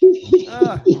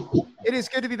 It is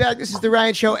good to be back. This is the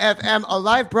Ryan Show FM, a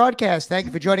live broadcast. Thank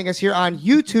you for joining us here on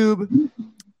YouTube.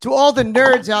 To all the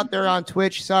nerds out there on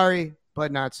Twitch, sorry,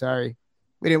 but not sorry.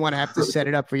 We didn't want to have to set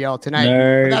it up for y'all tonight.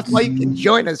 But that's why you can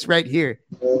join us right here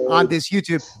on this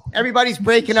YouTube. Everybody's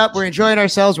breaking up. We're enjoying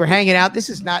ourselves. We're hanging out. This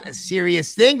is not a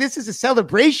serious thing. This is a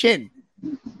celebration.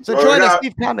 So join us,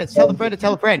 leave comments, tell a friend to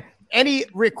tell a friend. Any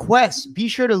requests, be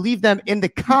sure to leave them in the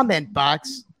comment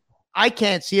box. I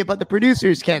can't see it, but the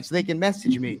producers can, so they can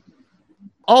message me.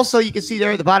 Also, you can see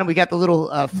there at the bottom, we got the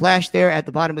little flash there at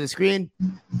the bottom of the screen.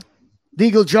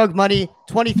 Legal Drug Money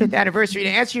 25th anniversary. To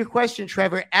answer your question,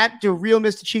 Trevor, at the real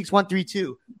Mr. Cheeks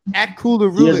 132, at Cooler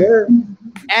Ruler,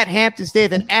 at Hamptons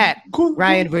Dave, and at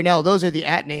Ryan Vernell. Those are the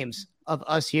at names of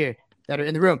us here that are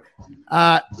in the room.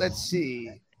 Let's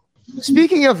see.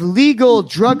 Speaking of legal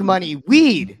drug money,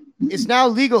 weed is now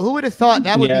legal. Who would have thought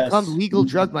that would become legal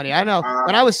drug money? I know.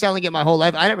 When I was selling it my whole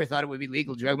life, I never thought it would be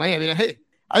legal drug money. I mean, hey,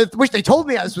 I wish they told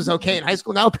me this was okay in high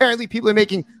school. Now apparently people are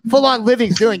making full-on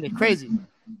livings doing it. Crazy.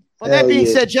 Well, that being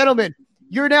said, gentlemen,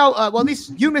 you're now, well, at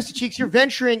least you, Mr. Cheeks, you're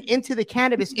venturing into the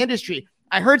cannabis industry.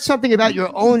 I heard something about your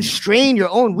own strain, your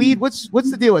own weed. What's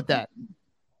the deal with that?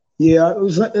 Yeah,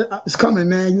 it's coming,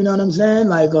 man. You know what I'm saying?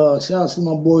 Like, shout out to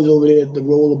my boys over there at the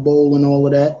Roller Bowl and all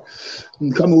of that.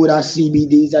 I'm coming with our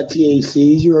CBDs, our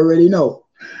THCs. You already know.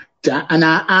 Dotting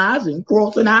our I's and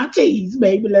crossing our T's,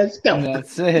 baby. Let's go.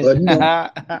 That's it.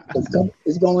 But,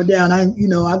 it's going down. I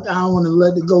don't want to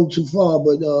let it go too far,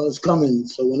 but it's coming.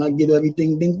 So when I get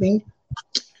everything, bing, bing,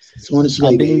 it's on its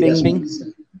way, bing, bing, bing.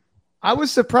 I was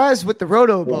surprised with the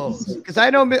Roto Bowls because I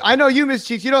know you, Miss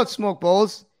Cheeks. You don't smoke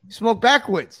bowls. You smoke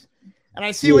backwards. And I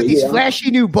see with these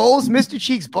flashy new bowls, Mr.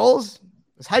 Cheeks bowls. I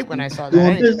was hyped when I saw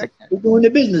that. We're doing the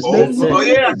business, man. Oh,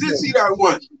 yeah, I did see that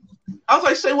one. I was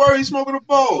like, say, where are you smoking a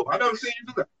bowl? I never seen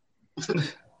you do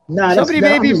that. Somebody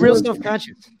may be real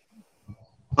self-conscious.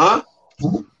 Huh?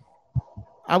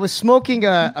 I was smoking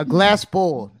a glass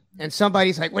bowl, and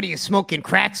somebody's like, what are you smoking?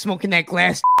 Crack? Smoking that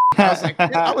glass? I was like,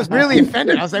 I was really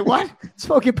offended. I was like, what?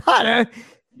 Smoking pot? I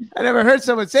never heard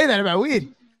someone say that about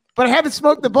weed. But I haven't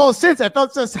smoked the bowl since. I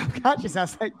felt so self-conscious. I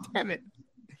was like, damn it.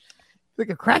 Like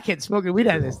a crackhead smoking weed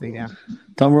out of this thing now.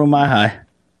 Don't ruin my high.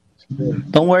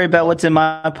 Don't worry about what's in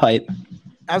my pipe.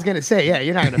 I was going to say, yeah,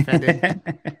 you're not going to offend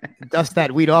it. Dust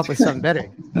that weed off with something better.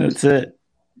 That's it.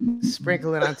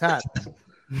 Sprinkle it on top.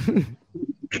 A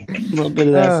little bit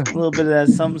of that,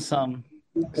 some.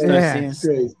 Start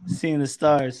seeing the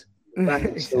stars.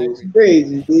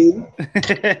 Crazy, dude.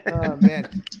 Oh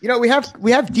man, we have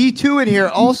D2 in here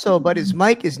also, but his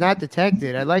mic is not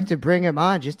detected. I'd like to bring him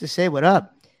on just to say what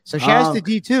up. So shouts to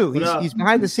D2. He's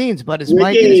behind the scenes, but his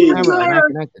mic and his camera are not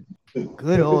connected.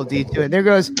 Good old D2. And there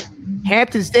goes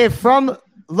Hamptons Dave from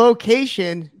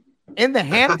location in the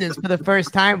Hamptons for the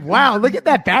first time. Wow, look at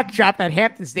that backdrop that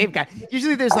Hamptons Dave got.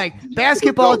 Usually there's like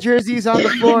basketball jerseys on the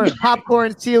floor, and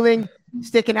popcorn ceiling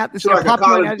sticking out the ceiling.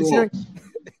 Popcorn out the ceiling.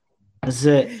 That's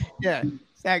it. Yeah,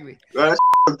 exactly. That's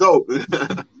dope.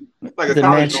 Like a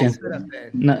mansion.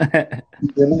 The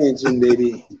mansion,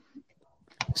 baby.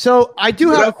 So I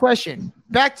do have a question.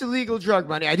 Back to legal drug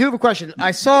money. I do have a question.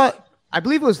 I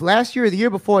believe it was last year or the year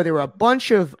before, there were a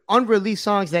bunch of unreleased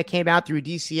songs that came out through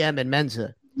DCM and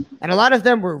Mensa. And a lot of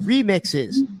them were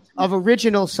remixes of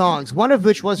original songs, one of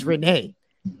which was Renee.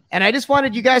 And I just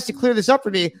wanted you guys to clear this up for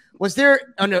me. Was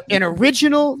there an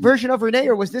original version of Renee,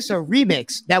 or was this a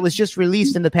remix that was just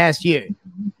released in the past year?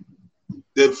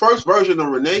 The first version of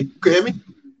Renee, can you hear me?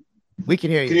 We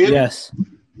can hear you. Can you hear me? Yes.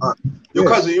 Your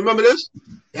cousin, you remember this?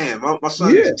 Damn, my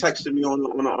son just texted me on the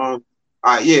all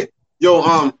right, yeah. Yo,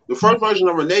 the first version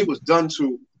of Renee was done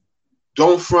to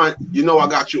Don't Front, You Know I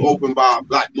Got You Open by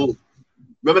Black Moon.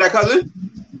 Remember that, cousin?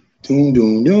 Doom,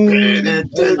 doom, doom.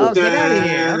 Oh, get out of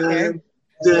here.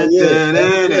 Okay.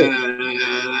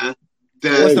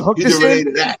 Was the hook the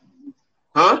same?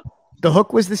 Huh? The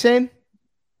hook was the same?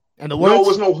 And the words? No, it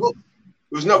was no hook.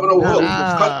 It was never no hook.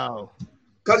 Wow.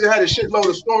 Because it had a shitload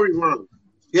of story rhymes.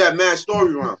 He had mad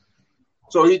story rhymes.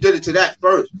 So he did it to that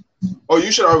first. Oh,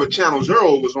 you should have heard what Channel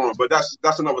Zero was on, but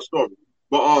that's another story.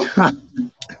 But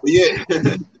yeah.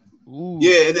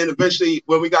 Yeah, and then eventually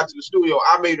when we got to the studio,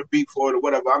 I made a beat for it or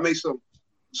whatever. I made some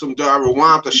I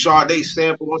rewound the Sade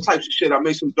sample, all types of shit. I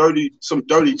made some dirty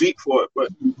beat for it, but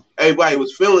everybody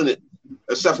was feeling it,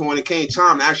 except for when it came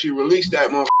time to actually release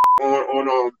that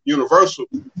on Universal.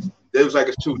 They was like,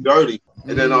 it's too dirty.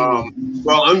 And then,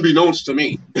 well, unbeknownst to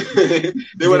me,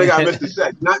 they would have got Mr.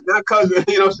 Sex. Not cousin,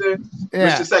 you know what I'm saying?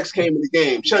 Yeah. Mr. Sex came in the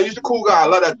game. Shell, he's a cool guy. I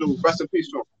love that dude. Rest in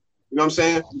peace to him. You know what I'm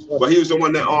saying? But he was the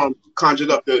one that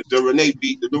conjured up the Renee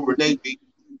beat, the new Renee beat.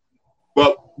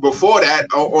 But before that,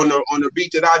 on the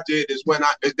beat that I did is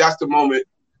that's the moment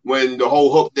when the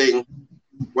whole hook thing,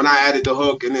 when I added the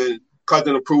hook and then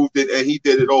cousin approved it and he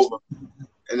did it over.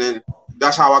 And then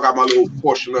that's how I got my little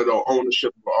portion of the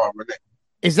ownership of Renee.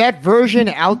 Is that version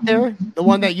out there? The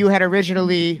one that you had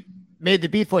originally made the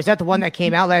beat for? Is that the one that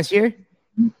came out last year?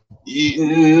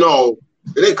 No.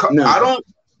 It ain't no. I don't.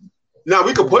 Now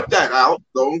we could put that out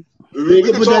though. We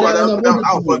can talk about that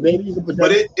out, but you can put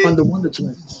that on the Wonder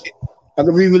Twins. I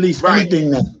can re-release anything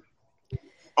now.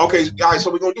 Okay, guys,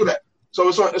 so we're gonna do that. So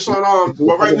it's on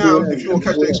but right now, if you want to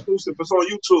catch the exclusive, it's on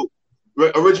YouTube.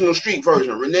 Original Street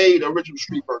version. Renee, the original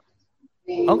Street version.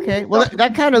 Okay, well,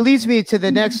 that kind of leads me to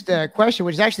the next question,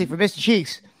 which is actually for Mr.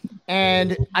 Cheeks.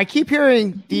 And I keep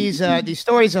hearing these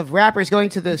stories of rappers going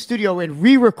to the studio and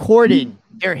re-recording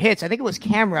their hits. I think it was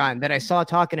Cameron that I saw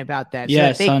talking about that.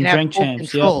 Yes, so that they on can Drink have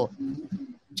Champs. control. Yep.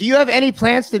 Do you have any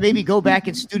plans to maybe go back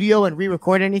in studio and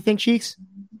re-record anything, Cheeks?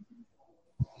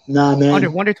 Nah, man. Under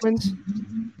Wonder Twins?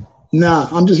 Nah,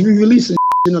 I'm just re-releasing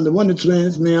on the Wonder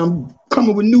Twins, man. I'm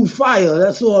coming with new fire.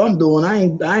 That's all I'm doing.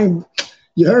 I ain't.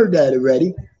 You heard that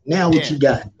already. Now what you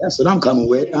got? That's what I'm coming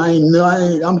with.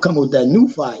 I'm coming with that new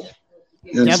fire.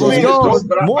 You know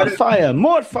more fire.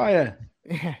 More fire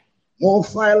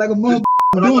like a mother.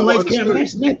 I'm doing like Cameron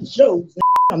at the shows.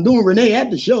 I'm doing Renee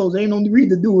at the shows. Ain't no need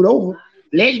to do it over.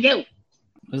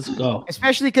 Let's go.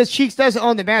 Especially because Cheeks does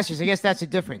own the masters. I guess that's the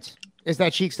difference. Is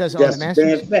that Cheeks does own the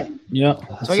masters? Yeah.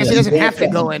 So I guess he doesn't have to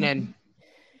go in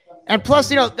and plus,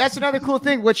 that's another cool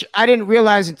thing, which I didn't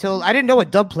realize until I didn't know what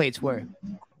dub plates were.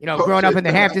 Growing up in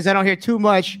the Hamptons, I don't hear too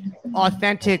much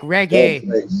authentic reggae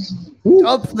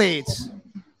dub plates.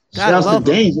 Shouts to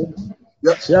Danger.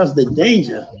 Yep. Shouts to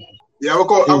Danger. Yeah,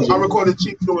 I recorded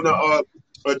Cheeks doing a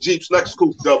Jeep's Lex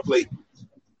Coupe dub plate.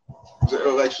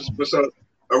 Like it's a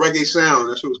reggae sound.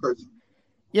 That's what was crazy.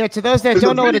 Yeah, to those that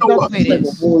don't know what a dub plate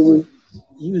is. You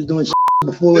was doing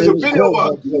before there's a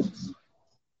video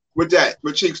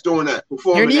with Cheeks doing that.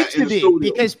 There needs to be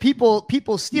because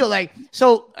people steal to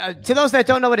those that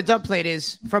don't know what a dub plate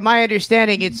is, from my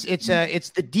understanding, it's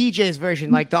the DJ's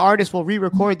version. Like the artist will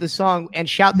re-record the song and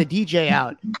shout the DJ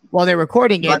out while they're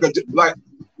recording it. Like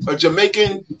a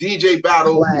Jamaican DJ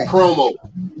battle promo,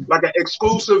 like an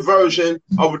exclusive version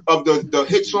of the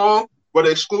hit song, but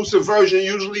an exclusive version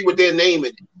usually with their name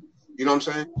in it. You know what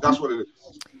I'm saying? That's what it is.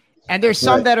 And there's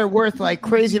some that are worth like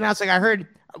crazy amounts. Like I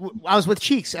was with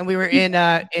Cheeks and we were in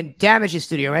Damage's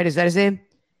studio, right? Is that his name?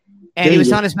 And Danger. He was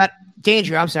telling us about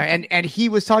Danger. I'm sorry. And he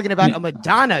was talking about a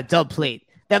Madonna dub plate.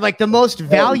 That like the most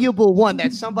valuable one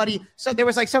that so there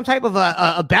was like some type of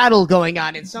a battle going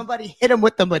on and somebody hit him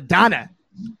with the Madonna.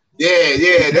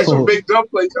 Yeah. There's some big dub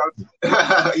plates out there.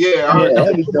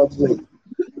 Heavy dub plate.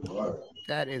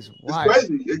 That is wild.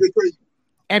 It's crazy.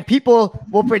 And people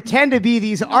will pretend to be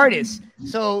these artists.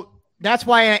 So that's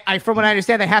why I from what I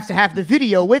understand, they have to have the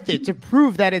video with it to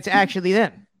prove that it's actually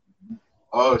them.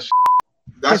 Oh,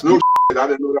 that's new. I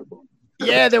didn't know that.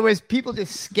 Yeah, there was people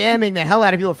just scamming the hell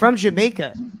out of people from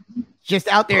Jamaica, just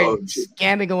out there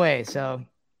scamming away. So,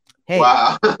 hey,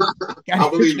 wow,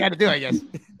 you got to do, I guess.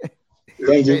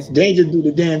 Danger do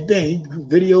the damn thing.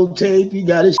 Videotape, he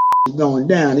got his going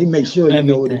down. He makes sure you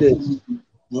know what it is.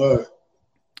 All right.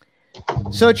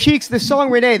 So, Cheeks, the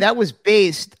song Renee, that was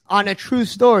based on a true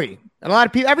story. A lot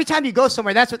of people, every time you go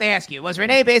somewhere, that's what they ask you. Was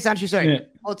Renee based on a true story? Yeah.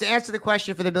 Well, to answer the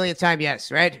question for the millionth time,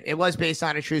 yes, right? It was based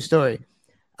on a true story.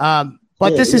 But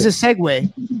this is a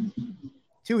segue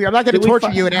to here. I'm not going to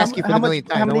torture you and ask you for the millionth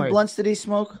time. How many blunts did he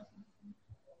smoke?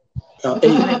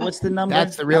 What's the number?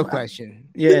 That's the real question.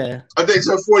 Yeah. I think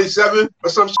it's 47 or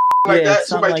some like that.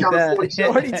 Somebody counted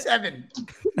 47.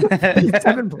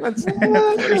 47 blunts.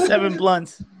 47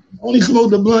 blunts. Only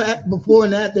smoked the blunt before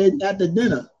and after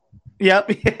dinner.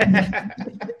 Yep.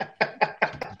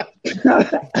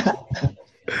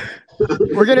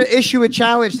 We're going to issue a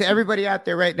challenge to everybody out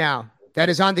there right now. that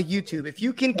is on the YouTube, if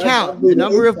you can count the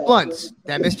number of blunts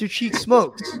that Mr. Cheeks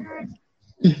smokes,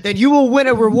 then you will win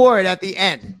a reward at the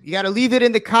end. You got to leave it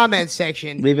in the comments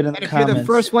section. Leave it in the comments. If you're the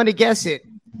first one to guess it,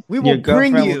 we will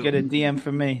bring you. Will get a DM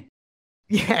from me.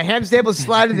 Yeah, Hamsdale will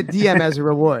slide in the DM as a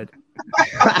reward.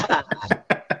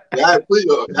 Yeah,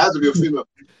 it has to be a female.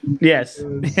 Yes.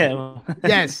 Yeah.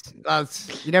 Yes.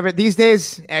 You never these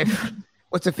days.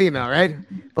 What's a female, right?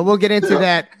 But we'll get into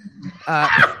that.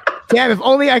 Damn! If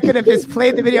only I could have just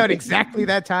played the video at exactly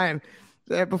that time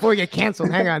before we get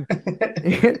canceled. Hang on.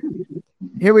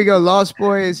 Here we go. Lost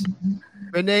Boys,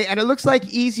 Renee, and it looks like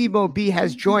Easy Mo B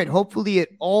has joined. Hopefully,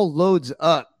 it all loads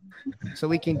up so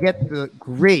we can get the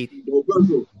great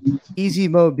Easy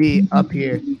Mo B up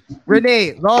here.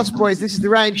 Renee, Lost Boys, this is the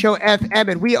Ryan Show FM,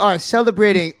 and we are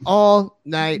celebrating all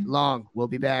night long. We'll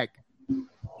be back.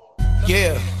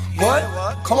 Yeah. What?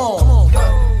 Come on.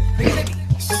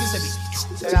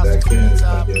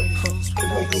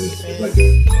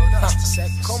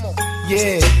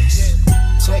 Yeah.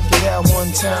 Check it out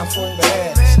one time for the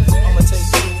ass. I'ma take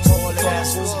you all the ass.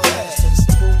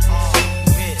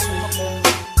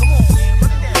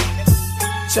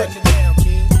 Check it down,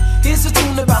 kid. Here's a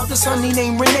tune about the sonny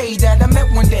named Renee that I met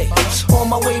one day on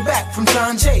my way back from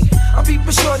John Jay. I'm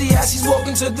peeping shorty as she's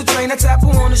walking to the train. I tap her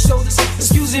on the shoulders.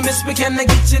 Excuse me, miss, but can I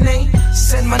get your name?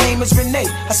 She said my name is Renee.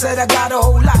 I said I got a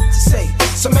whole lot to say.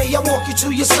 So may I walk you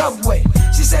to your subway?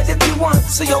 She said if you want,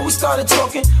 so yo, we started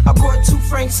talking. I brought 2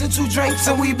 francs and 2 drinks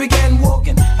and we began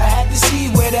walking. I had to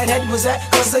see where that head was at,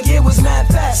 cause the year was mad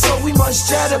fast. So we must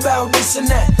chat about this and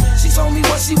that. She told me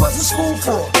what she was in school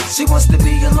for. She wants to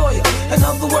be a lawyer. In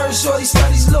other words, shorty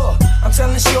studies law. I'm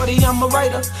telling shorty I'm a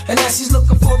writer. And as she's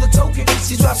looking for the token,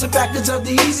 she drops a package of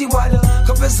the Easy Wider.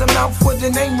 Covers her mouth with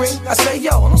the name ring. I say,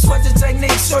 yo, don't sweat the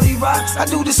technique, shorty rocks. I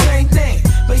do the same thing,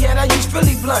 but yet I use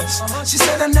Philly blunts. She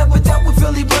said I never dealt with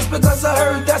Philly blunts because I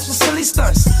heard that's for silly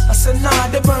stunts. I said, nah,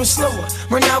 they burn slower.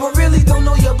 Right now I really don't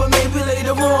know you, but maybe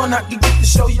later on I can get to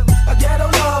show you. A ghetto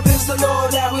love is the law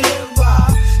that we live by.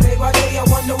 Day by day I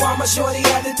wonder why my shorty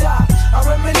had to die. I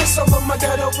reminisce over my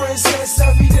ghetto princess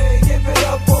every day. Give it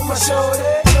up for my shorty.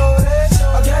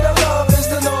 A ghetto love is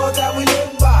the law that we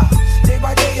live by. Day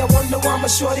by day I wonder why my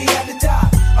shorty had to die.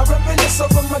 I reminisce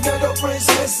over my ghetto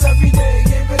princess every day.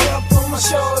 Give it up for my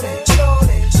shorty.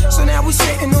 So now we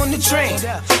sitting on the train.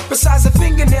 Besides a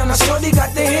fingernail, now shorty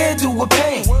got the hairdo with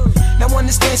pain. Now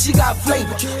understand she got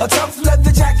flavor. A tough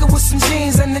leather jacket with some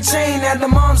jeans and the chain that the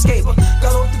moms gave her.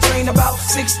 Got off the train about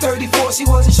 6:34. She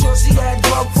wasn't sure she had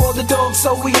grub for the dog,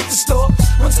 so we hit the store.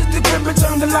 Went to the crib and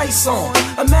turned the lights on.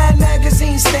 A Mad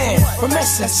magazine stand from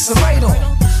Essence, a right on.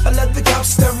 I left the couch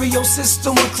stereo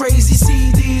system with crazy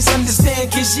CDs. Understand,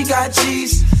 kid, she got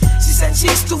cheese. She said,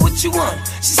 Cheeks, do what you want.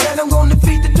 She said, I'm gonna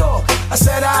feed the dog. I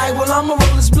said, alright, well, I'ma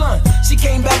roll this blunt. She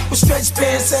came back with stretch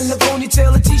pants and a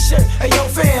ponytail, a t-shirt. Hey, yo,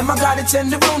 fam, I got a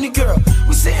tenderoni girl.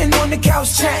 We sitting on the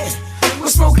couch chatting. We're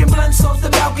smoking blunts off the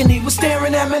balcony. We're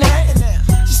staring at Manhattan.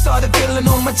 She started feeling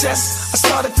on my chest. I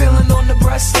started feeling on the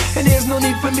breast. And there's no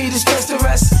need for me to stress the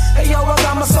rest. Hey, yo, I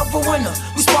got myself a winner.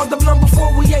 We sparked the blunt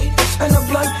before we ate. And a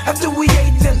blunt after we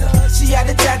ate dinner. She had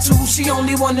a tattoo, she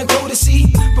only wanna go to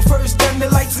see. But first, turn the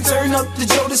lights and turn up the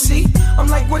Joe to see. I'm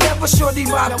like, whatever, shorty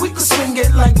ride, we could swing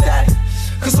it like that.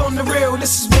 Cause on the real,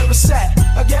 this is where it's at.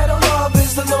 A ghetto love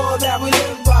is the law that we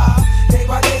live by. Day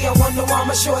by day, I wonder why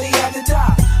my shorty had to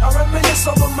die. I reminisce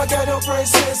over my ghetto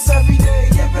princess every day.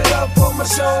 Give it up for my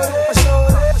shorty.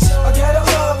 A ghetto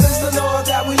love is the law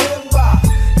that we live by.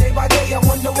 Day by day, I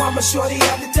wonder why my shorty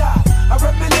had to die. I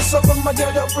reminisce over my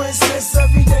ghetto princess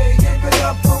every day. Give it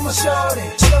up for my shorty.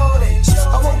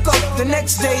 I woke up the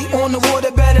next day on the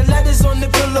waterbed. Letters on the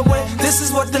pillow and this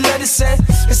is what the letter said.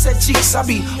 It said, Cheeks, I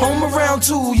be home around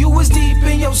 2. You was deep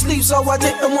in your sleep, so I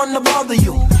didn't want to bother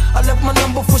you. I left my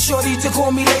number for shorty to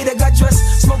call me later. Got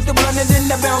dressed, smoked the blunt and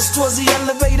then I bounced towards the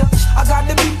elevator. I got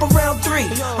the beep around 3.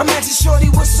 I'm asking shorty,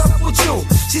 what's up with you?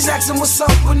 She's asking what's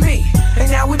up with me. And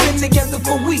now we've been together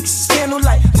for weeks.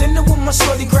 Candlelight, dinner with my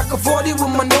shorty, crack a 40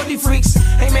 with my naughty freaks.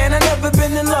 Hey man, I never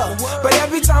been in love, but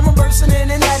every time I'm bursting in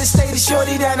and out of state, it's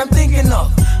shorty that I'm thinking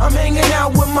of. I'm hanging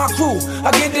out with my crew.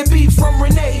 I get the beat from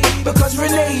Renee, because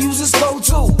Renee uses code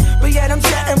too. But yet I'm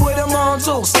chatting with her mom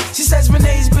too. She says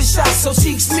Renee's been shot, so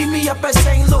Cheeks meet me up at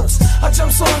St. Luke's. I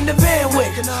jumps on the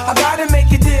bandwagon, I gotta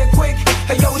make it there quick.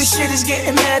 Hey yo, this shit is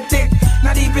getting mad thick.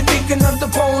 Not even thinking of the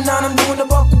pole 9, I'm doing the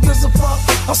buckle, gives a fuck.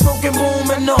 I'm smoking boom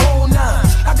and the whole 9.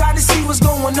 I gotta see what's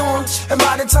going on. And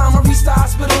by the time I reach the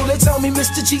hospital, they tell me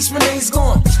Mr. Cheeks Renee's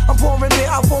gone. I'm pouring it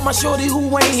out for my shorty who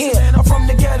ain't here. I'm from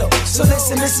the ghetto, so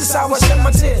listen, this is how I shed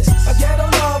my tears. A ghetto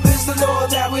love is the law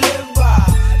that we live by.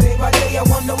 Day by day, I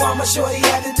wonder why my shorty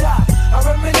had to die. I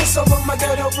reminisce over my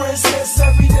ghetto princess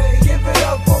every day. Give it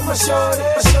up for my shorty.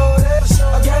 A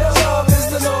ghetto love is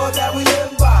the law that we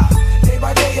live by. Day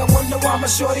by day, I wonder why my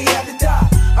shorty had to die.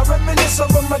 I reminisce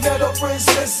over my ghetto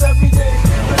princess every day.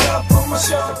 Give it up for my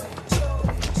shorty.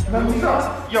 Remember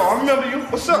us? Yo, I remember you.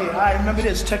 What's up? Yeah, I remember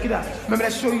this. Check it out. Remember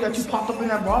that shorty that you popped up in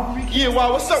that robbery? Yeah,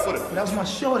 wow, what's up with it? That was my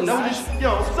shorty. That was just,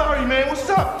 yo, sorry, man. What's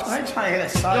up? I ain't trying to hear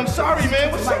that sorry. Yo, I'm sorry, man.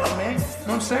 What's up? Man? You know what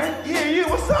I'm saying? Yeah,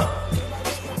 what's up?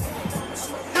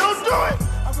 You don't do it.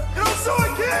 You don't do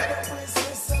it, kid.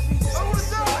 I want to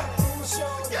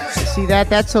die. See that?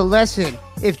 That's a lesson.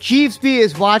 If Jeeves B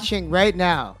is watching right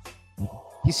now,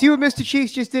 you see what Mr.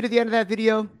 Cheeks just did at the end of that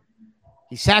video?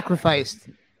 He sacrificed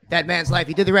that man's life.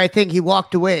 He did the right thing. He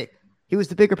walked away. He was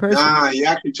the bigger person. Nah, he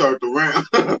actually turned around.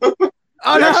 Oh,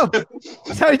 no.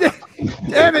 Sorry.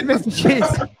 Damn it, Mr. Cheeks.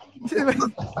 Because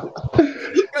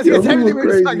that's everything we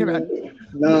were talking about.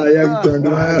 Nah, he actually turned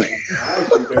around.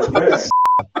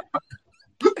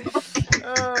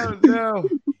 Oh, no.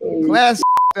 Class,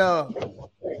 though.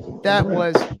 That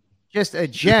was just a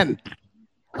gem.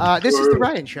 This is the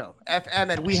Ryan Show, FM,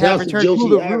 and we have returned to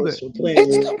the ruler. It's the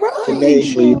Ryan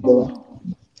Show.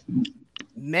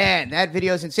 Man, that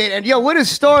video is insane. And yo, what a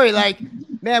story! Like,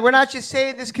 man, we're not just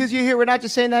saying this because you're here. We're not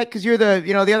just saying that because you're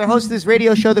the other host of this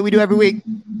radio show that we do every week.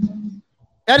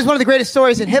 That is one of the greatest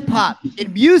stories in hip hop,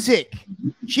 in music.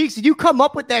 Cheeks, did you come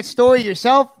up with that story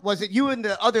yourself? Was it you and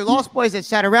the other Lost Boys that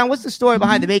sat around? What's the story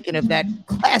behind the making of that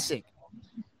classic?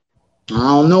 I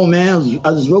don't know, man. I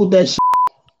just wrote that shit.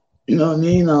 You know what I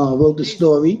mean? I wrote the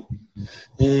story.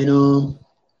 And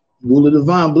Ruler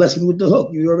Divine blessed me with the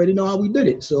hook. You already know how we did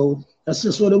it. So that's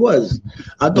just what it was.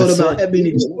 I thought about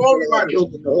Ebony,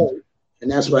 and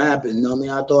that's what happened. You know what I mean?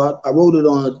 I thought I wrote it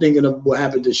on thinking of what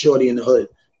happened to Shorty in the hood.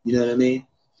 You know what I mean?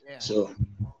 Yeah. So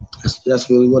that's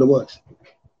really what it was.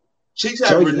 Cheeks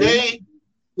had Renee.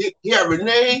 He had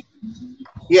Renee.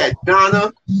 He had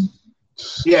Donna.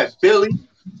 He had Billy.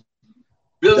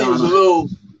 Billy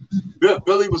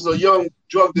was a young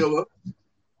drug dealer.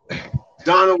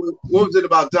 Donna, what was it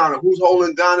about Donna? Who's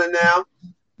holding Donna now?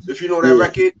 If you know that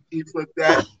record, he flipped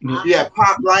that. Yeah,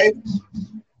 Pop Life,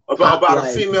 about a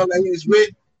female that he was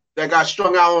with that got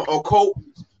strung out on coke.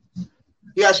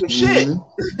 He had some shit.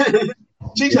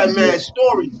 Cheeks had mad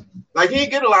stories. Like, he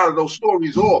didn't get a lot of those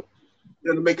stories off.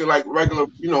 To make it like regular,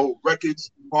 records,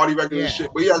 party records and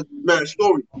shit. But he has mad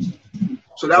stories.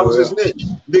 So that was his niche.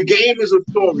 The game is a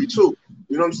story too.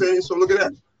 You know what I'm saying? So look at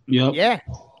that. Yep. Yeah.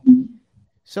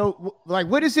 So, like,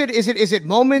 what is it? Is it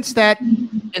moments that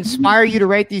inspire you to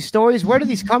write these stories? Where do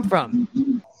these come from?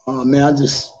 Oh man, I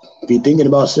just be thinking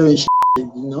about certain shit, I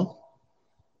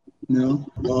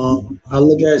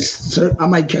look at, I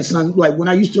might catch something like when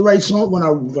I used to write songs. When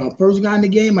I first got in the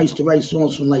game, I used to write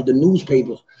songs from like the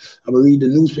newspapers. I would read the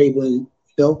newspaper and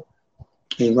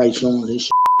and write songs and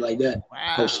shit like that.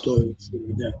 Wow. Stories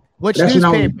like that. Which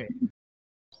newspaper?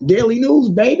 Daily News,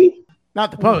 baby.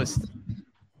 Not the Post.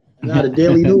 Not the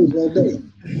Daily News all day.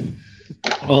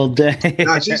 All day.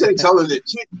 Nah, Cheeks ain't telling it.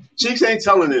 Cheeks ain't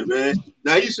telling it, man.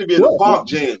 Now, he used to be in the park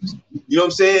jams. You know what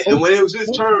I'm saying? And when it was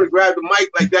his turn to grab the mic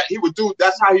like that, he would do.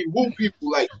 That's how he woo people.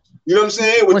 Like, you know what I'm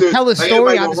saying? Tell a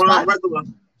story on the spot.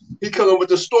 He come up with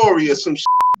the story or some shit.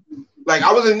 Like,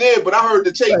 I wasn't there, but I heard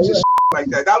the tapes and shit like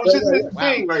that. That was just his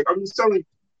thing. Like, I'm just telling you,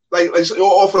 like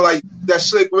off of like that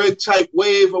Slick Rick type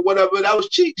wave or whatever. That was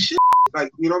Cheeks shit.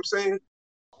 Like, you know what I'm saying?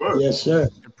 Word. Yes, sir.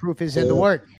 The proof is in the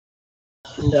work.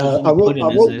 I wrote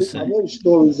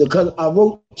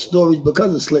stories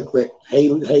because of Slick Rick, Hey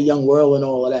Young World, and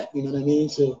all of that. You know what I mean?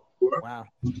 So, wow,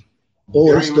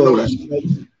 all the stories. Right?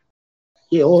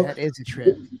 Yeah, that is a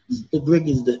trip. Slick Rick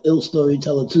is the ill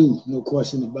storyteller too, no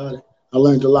question about it. I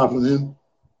learned a lot from him,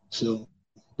 so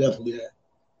definitely that.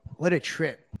 What a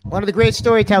trip! One of the great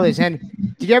storytellers. And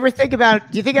did you ever think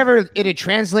about? Do you think ever it'd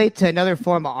translate to another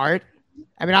form of art?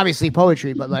 I mean, obviously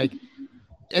poetry, but like,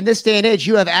 in this day and age,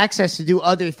 you have access to do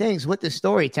other things with the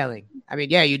storytelling. I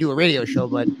mean, yeah, you do a radio show,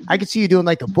 but I could see you doing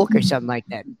like a book or something like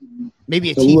that.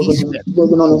 Maybe a TV script.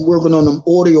 Working on them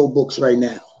audio books right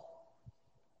now.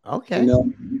 Okay.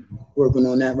 Working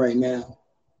on that right now.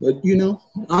 But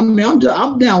I'm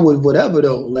down with whatever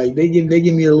though. Like they give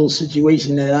me a little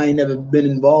situation that I ain't never been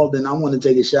involved in. I want to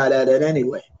take a shot at it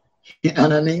anyway. You know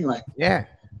what I mean? Like, yeah.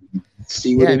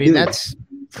 See what do. That's.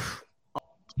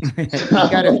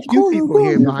 Got a few people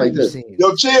here behind the scenes.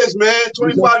 Yo, cheers, man.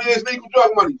 25 years legal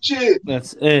drug money. Cheers.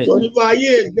 That's it. 25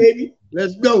 years, baby.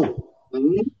 Let's go.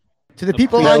 Mm-hmm. To the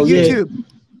people on YouTube,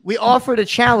 we offered a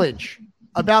challenge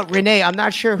about Renee. I'm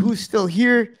not sure who's still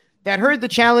here that heard the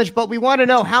challenge, but we want to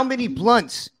know how many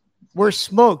blunts were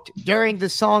smoked during the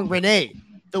song Renee.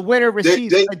 The winner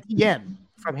receives a DM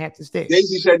from Hampton State.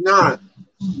 Daisy said 9.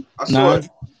 I saw it.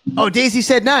 Oh, Daisy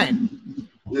said 9.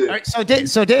 Yeah. All right, so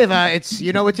Dave, it's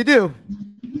you know what to do.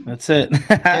 That's it.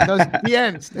 And those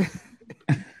DMs.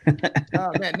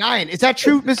 Oh man, 9. Is that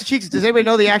true, Mr. Cheeks? Does anybody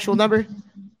know the actual number?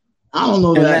 I don't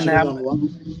know And that.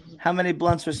 then how many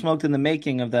blunts were smoked in the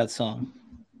making of that song?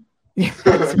 You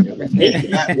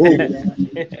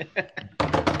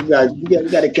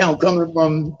got a count coming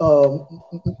from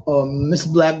Miss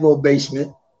Blackwell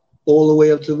basement all the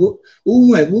way up to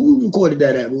who recorded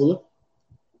that at Ruler?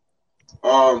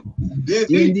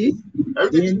 D&D.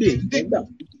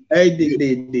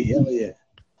 D&D. Hell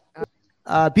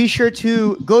yeah. Be sure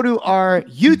to go to our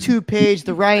YouTube page,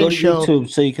 The Ryan Go to Show. YouTube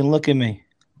so you can look at me.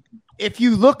 If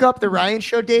you look up The Ryan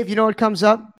Show, Dave, you know what comes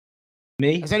up?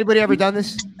 Me? Has anybody ever done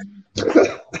this?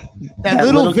 That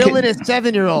little villainous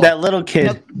 7-year-old. That little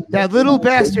kid. That little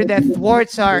bastard that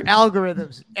thwarts our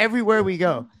algorithms everywhere we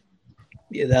go.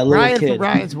 Yeah, that little Ryan kid. from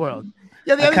Ryan's World.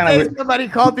 Yeah, the other day somebody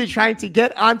called me trying to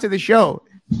get onto the show,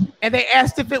 and they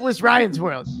asked if it was Ryan's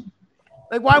World.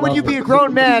 Like, why would you be a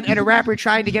grown man and a rapper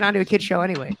trying to get onto a kid's show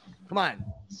anyway? Come on.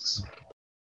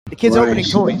 The kid's opening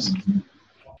toys.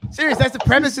 Serious, that's the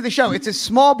premise of the show. It's a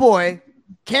small boy,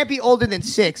 can't be older than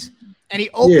 6, and he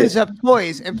opens up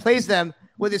toys and plays them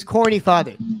with his corny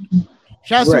father.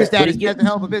 Shouts to his daddy. He has a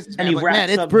hell of a business. And he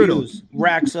racks up brutal. views.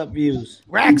 Racks up views.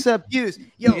 Racks up views.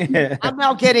 Yo, Yeah. I'm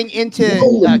now getting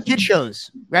into kid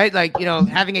shows, right? Like, you know,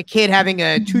 having a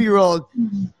 2-year-old.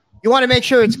 You want to make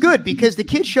sure it's good because the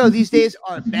kid show these days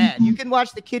are bad. You can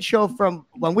watch the kid show from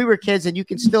when we were kids and you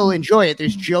can still enjoy it.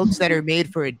 There's jokes that are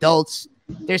made for adults.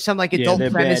 There's some like adult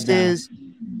premises.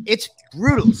 It's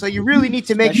brutal. So you really need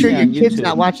to make sure your kid's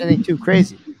not watching anything too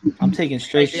crazy. I'm taking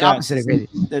straight the shots. opposite of crazy.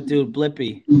 That dude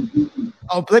Blippy.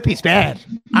 Oh, Blippy's bad.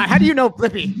 How do you know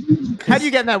Blippy? How do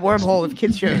you get in that wormhole of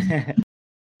kids shows?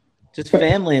 Just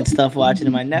family and stuff watching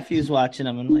him. My nephew's watching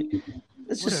him. I'm like,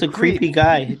 that's just a creepy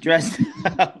guy dressed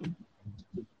up.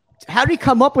 How did he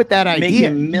come up with that idea?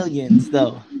 Making millions,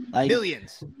 though. Like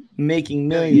millions. Making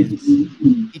millions.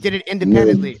 He did it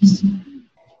independently.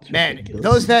 Man,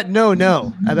 those that know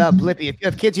about Blippy. If you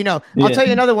have kids, you know. I'll tell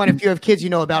you another one. If you have kids, you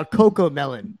know about Coco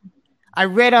Melon. I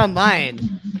read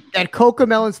online that Coco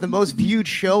Melon's the most viewed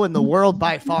show in the world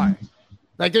by far.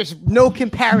 Like, there's no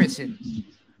comparison.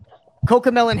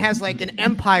 Coco Melon has like an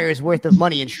empire's worth of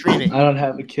money in streaming. I don't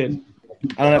have a kid.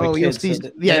 I don't have a kid. You'll see,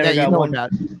 that you know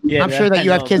about. Yeah, I'm sure that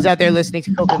you have kids out there listening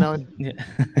to Coco Melon. Yeah.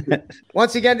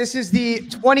 Once again, this is the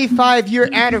 25-year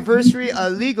anniversary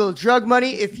of Legal Drug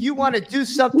Money. If you want to do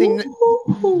something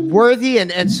worthy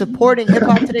and supporting hip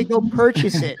hop today, go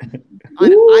purchase it on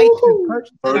iTunes,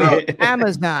 purchase it on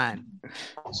Amazon.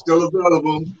 Still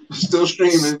available. Still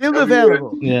streaming. Still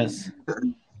available. Yes.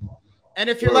 And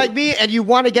if you're like me and you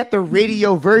want to get the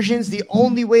radio versions, the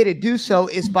only way to do so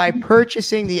is by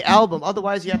purchasing the album.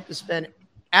 Otherwise, you have to spend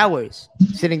hours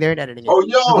sitting there and editing it. Oh,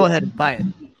 yo. So go ahead and buy it.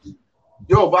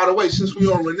 Yo, by the way, since we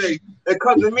on Renee, and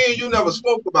cousin, me and you never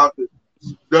spoke about this.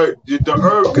 The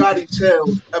Herb Gotti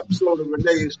Tales episode of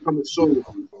Renee is coming soon.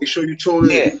 Make sure you tune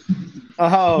in.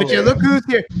 Oh. But you look who's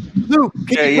here. Lou,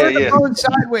 can you put the phone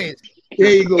sideways? There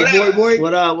you go, boy.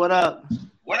 What up? What up?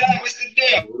 What up? What's the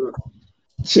deal?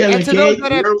 And to those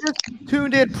that have just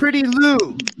tuned in, Pretty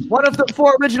Lou, one of the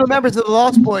 4 original members of the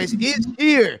Lost Boys, is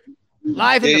here,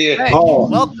 live in the flesh.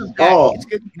 Welcome back. It's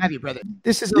good to have you, brother.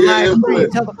 This is a live stream.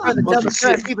 Tell a friend, tell a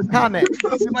friend, leave a comment.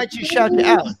 We might just shout you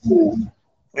out.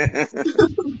 Nigga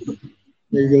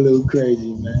a little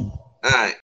crazy, man. All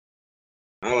right.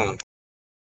 Hold on.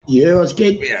 You hear us,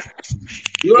 kid? Yeah.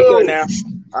 Yo. Now.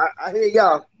 I hear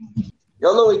y'all.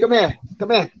 Yo, Louie, come here. Come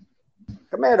here.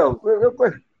 Come here, though. Real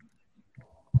quick.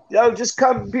 Yo, just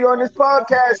come be on this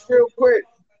podcast real quick.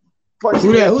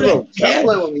 Who that? Can't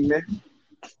play with me, man.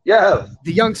 Yo.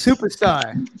 The young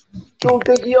superstar. Don't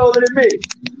think he older than me.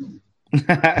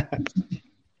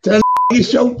 Tell you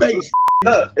show face.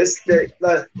 Look, it's the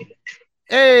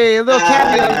Hey, a little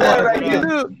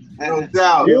cameo. No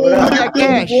doubt. Who got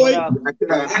cash? Who Boy.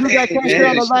 got cash here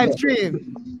on the live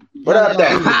stream? what up,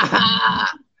 though?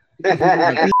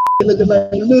 Looking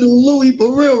like little Louis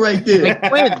for real right there. Like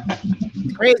twin.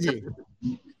 It's crazy.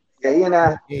 Yeah, you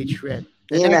know. Hey, Trip.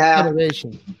 He in the house.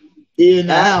 Generation. In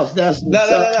the house. That's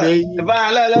what's up, baby.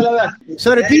 Divine, look.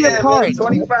 So to be a card.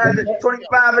 25 of these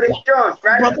joints,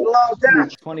 right? That's a long time.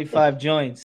 25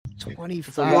 joints.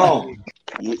 25. Long.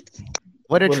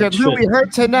 What a What a trip. Lou, trip. we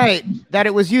heard tonight that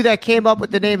it was you that came up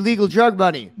with the name Legal Drug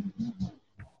Money.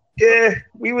 Yeah,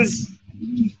 we was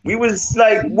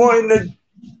like wanting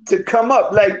to come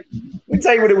up. Like, let me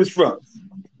tell you what it was from.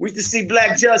 We used to see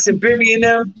Black Just and Bimmy and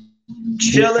them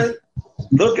chilling.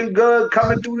 looking good,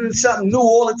 coming through to something new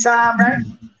all the time, right?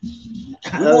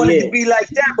 We wanted to be like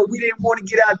that, but we didn't want to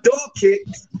get our dog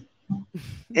kicked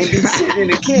and be sitting in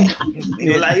the camp.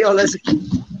 We were like, yo, let's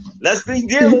be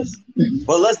dealers,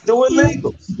 but let's do it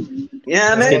legal. You know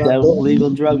what I mean? Get that legal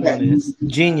drug money. It's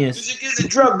genius. Music is a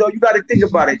drug, though. You got to think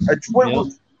about it.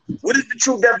 What is the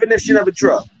true definition of a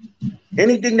drug?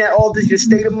 Anything that alters your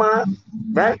state of mind,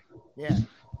 right? Yeah.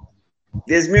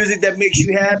 There's music that makes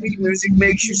you happy. Music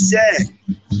makes you sad.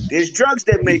 There's drugs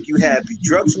that make you happy.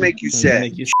 Drugs make you sad.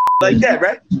 Make you like that,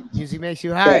 right? Music makes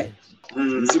you high.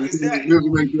 Music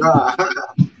makes you high.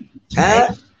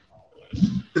 Huh?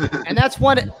 And that's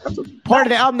one part of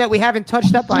the album that we haven't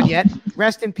touched up on yet.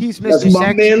 Rest in peace, Mr. That's my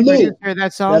Sex. man Lou.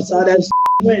 That song. That's how that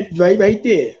went right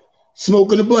there.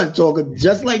 Smoking a blunt, talking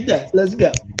just like that. Let's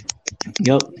go.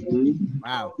 Yep.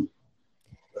 Wow.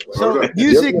 So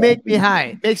music makes me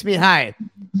high.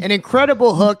 An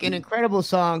incredible hook, an incredible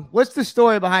song. What's the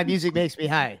story behind Music Makes Me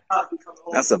High?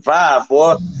 That's a vibe,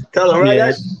 boy. Tell her, right?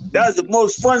 Yeah. That's the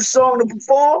most fun song to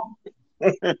perform.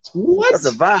 What? That's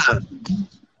a vibe.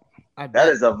 That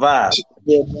is a vibe.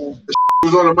 Yeah, man.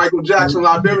 Was on the Michael Jackson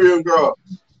Liberian Girl.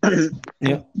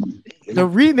 Yep. The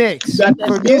remix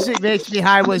for Music Makes Me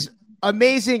High was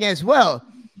amazing as well.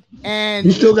 And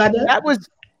You still got that? that was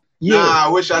Nah, I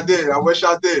wish I did. My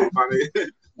nigga.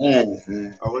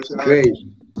 Man, I wish I did. great.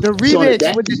 the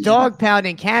remix with the dog pound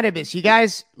and Cannabis. You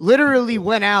guys literally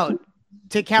went out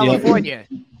to California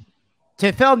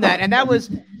to film that, and that was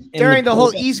during the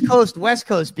whole East Coast West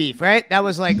Coast beef, right? That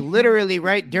was like literally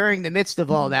right during the midst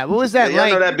of all that. What was that Yeah,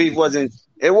 like? I know that beef wasn't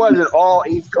all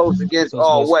East Coast against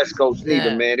all West Coast either,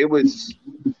 Yeah. man. It was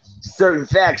certain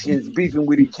factions beefing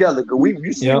with each other. Cause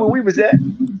you see where we was at?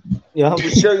 Yeah.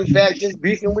 With certain factions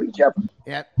beefing with each other.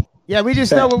 Yep. Yeah, we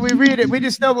just know when we read it. We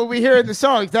just know what we hear in the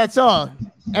songs. That's all.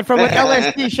 And from what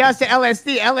LSD, shouts to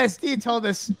LSD. LSD told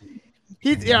us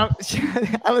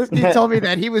LSD told me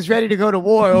that he was ready to go to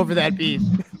war over that beef.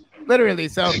 Literally.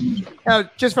 So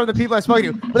just from the people I spoke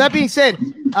to. But that being said,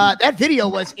 that video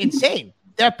was insane.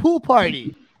 That pool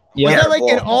party. Was that like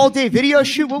an all-day video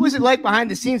shoot? What was it like behind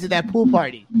the scenes of that pool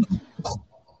party?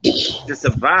 Just a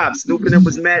vibe. Snoop and them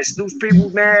was mad. Snoop's people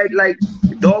mad. Like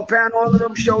Dog Pound, all of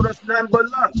them showed us nothing but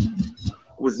love. It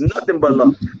was nothing but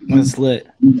love. That's lit.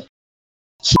 It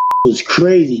was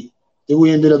crazy. Then we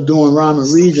ended up doing Rhyme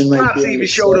and Reason right Pops there. even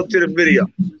showed up to the video.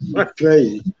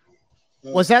 Crazy.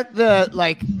 Was that the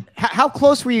how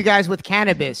close were you guys with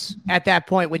Cannabis at that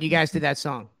point when you guys did that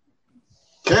song?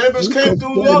 Cannabis came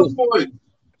through Lost Boys.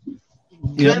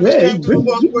 Cannabis came through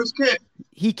Lost Boys camp.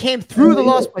 He came through the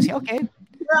Lost Boys. Okay.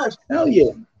 Yes. Hell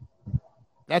yeah.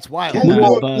 That's wild. We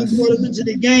brought him into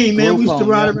the game, man. We used to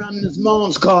ride around in his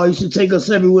mom's car. He used to take us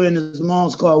everywhere in his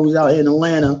mom's car. We was out here in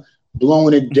Atlanta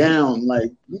blowing it down.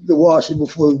 Like, we could wash it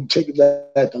before we take it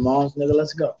back to mom's. Nigga,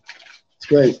 let's go. It's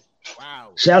great.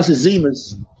 Wow. Shouts to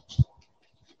Zemas.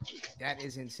 That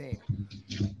is insane.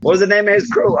 What was the name of his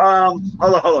crew? Hold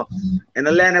on. In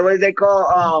Atlanta, what is they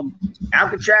call?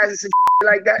 Alcatraz and some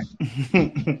like that.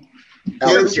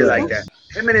 Some shit like that.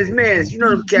 Him and his mans, you know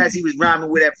them cats he was rhyming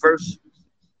with at first.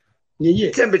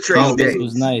 Yeah. Timber Trace days. It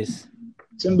was nice.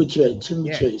 Timber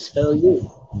Trace. Hell yeah.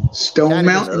 Stone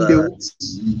Mountain dudes.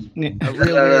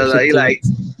 He like,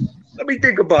 let me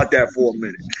think about that for a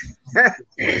minute.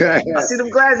 I see them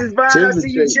glasses by. I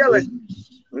see you chilling.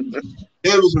 He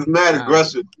was mad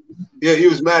aggressive. Yeah, he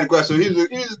was mad aggressive.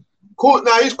 He's cool.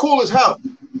 Now he's cool as hell.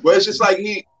 But it's just like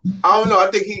I don't know.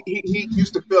 I think he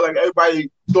used to feel like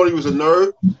everybody thought he was a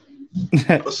nerd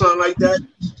or something like that.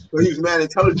 But he was mad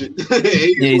intelligent.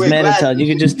 He's mad intelligent. You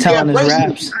can just tell on his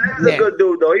raps. He was a good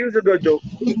dude, though. He was a good dude.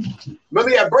 Remember,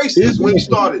 he had braces when he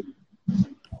started.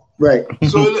 Right.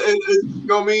 So, you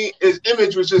know what I mean? His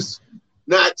image was just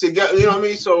not together. You know what I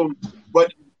mean? So,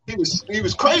 but he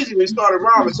was crazy when he started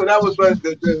rhyming. So that was like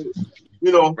the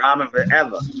rhyming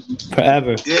forever.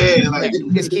 Forever. Yeah, like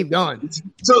just keep going.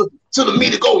 So the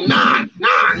meter go 9, 9,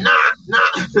 9, 9.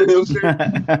 You know what I'm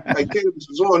saying? Like Cannabis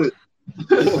was on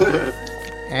it.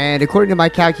 And according to my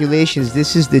calculations,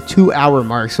 this is the 2-hour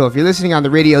mark. So if you're listening on the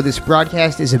radio, this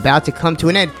broadcast is about to come to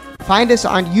an end. Find us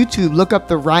on YouTube. Look up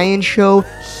The Ryan Show.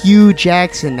 Hugh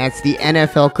Jackson, that's the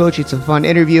NFL coach. It's a fun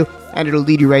interview, and it'll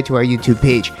lead you right to our YouTube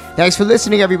page. Thanks for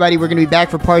listening, everybody. We're going to be back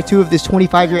for part 2 of this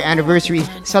 25-year anniversary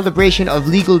celebration of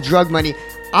legal drug money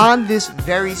on this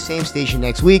very same station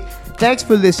next week. Thanks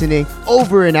for listening.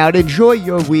 Over and out. Enjoy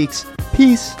your weeks.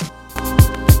 Peace.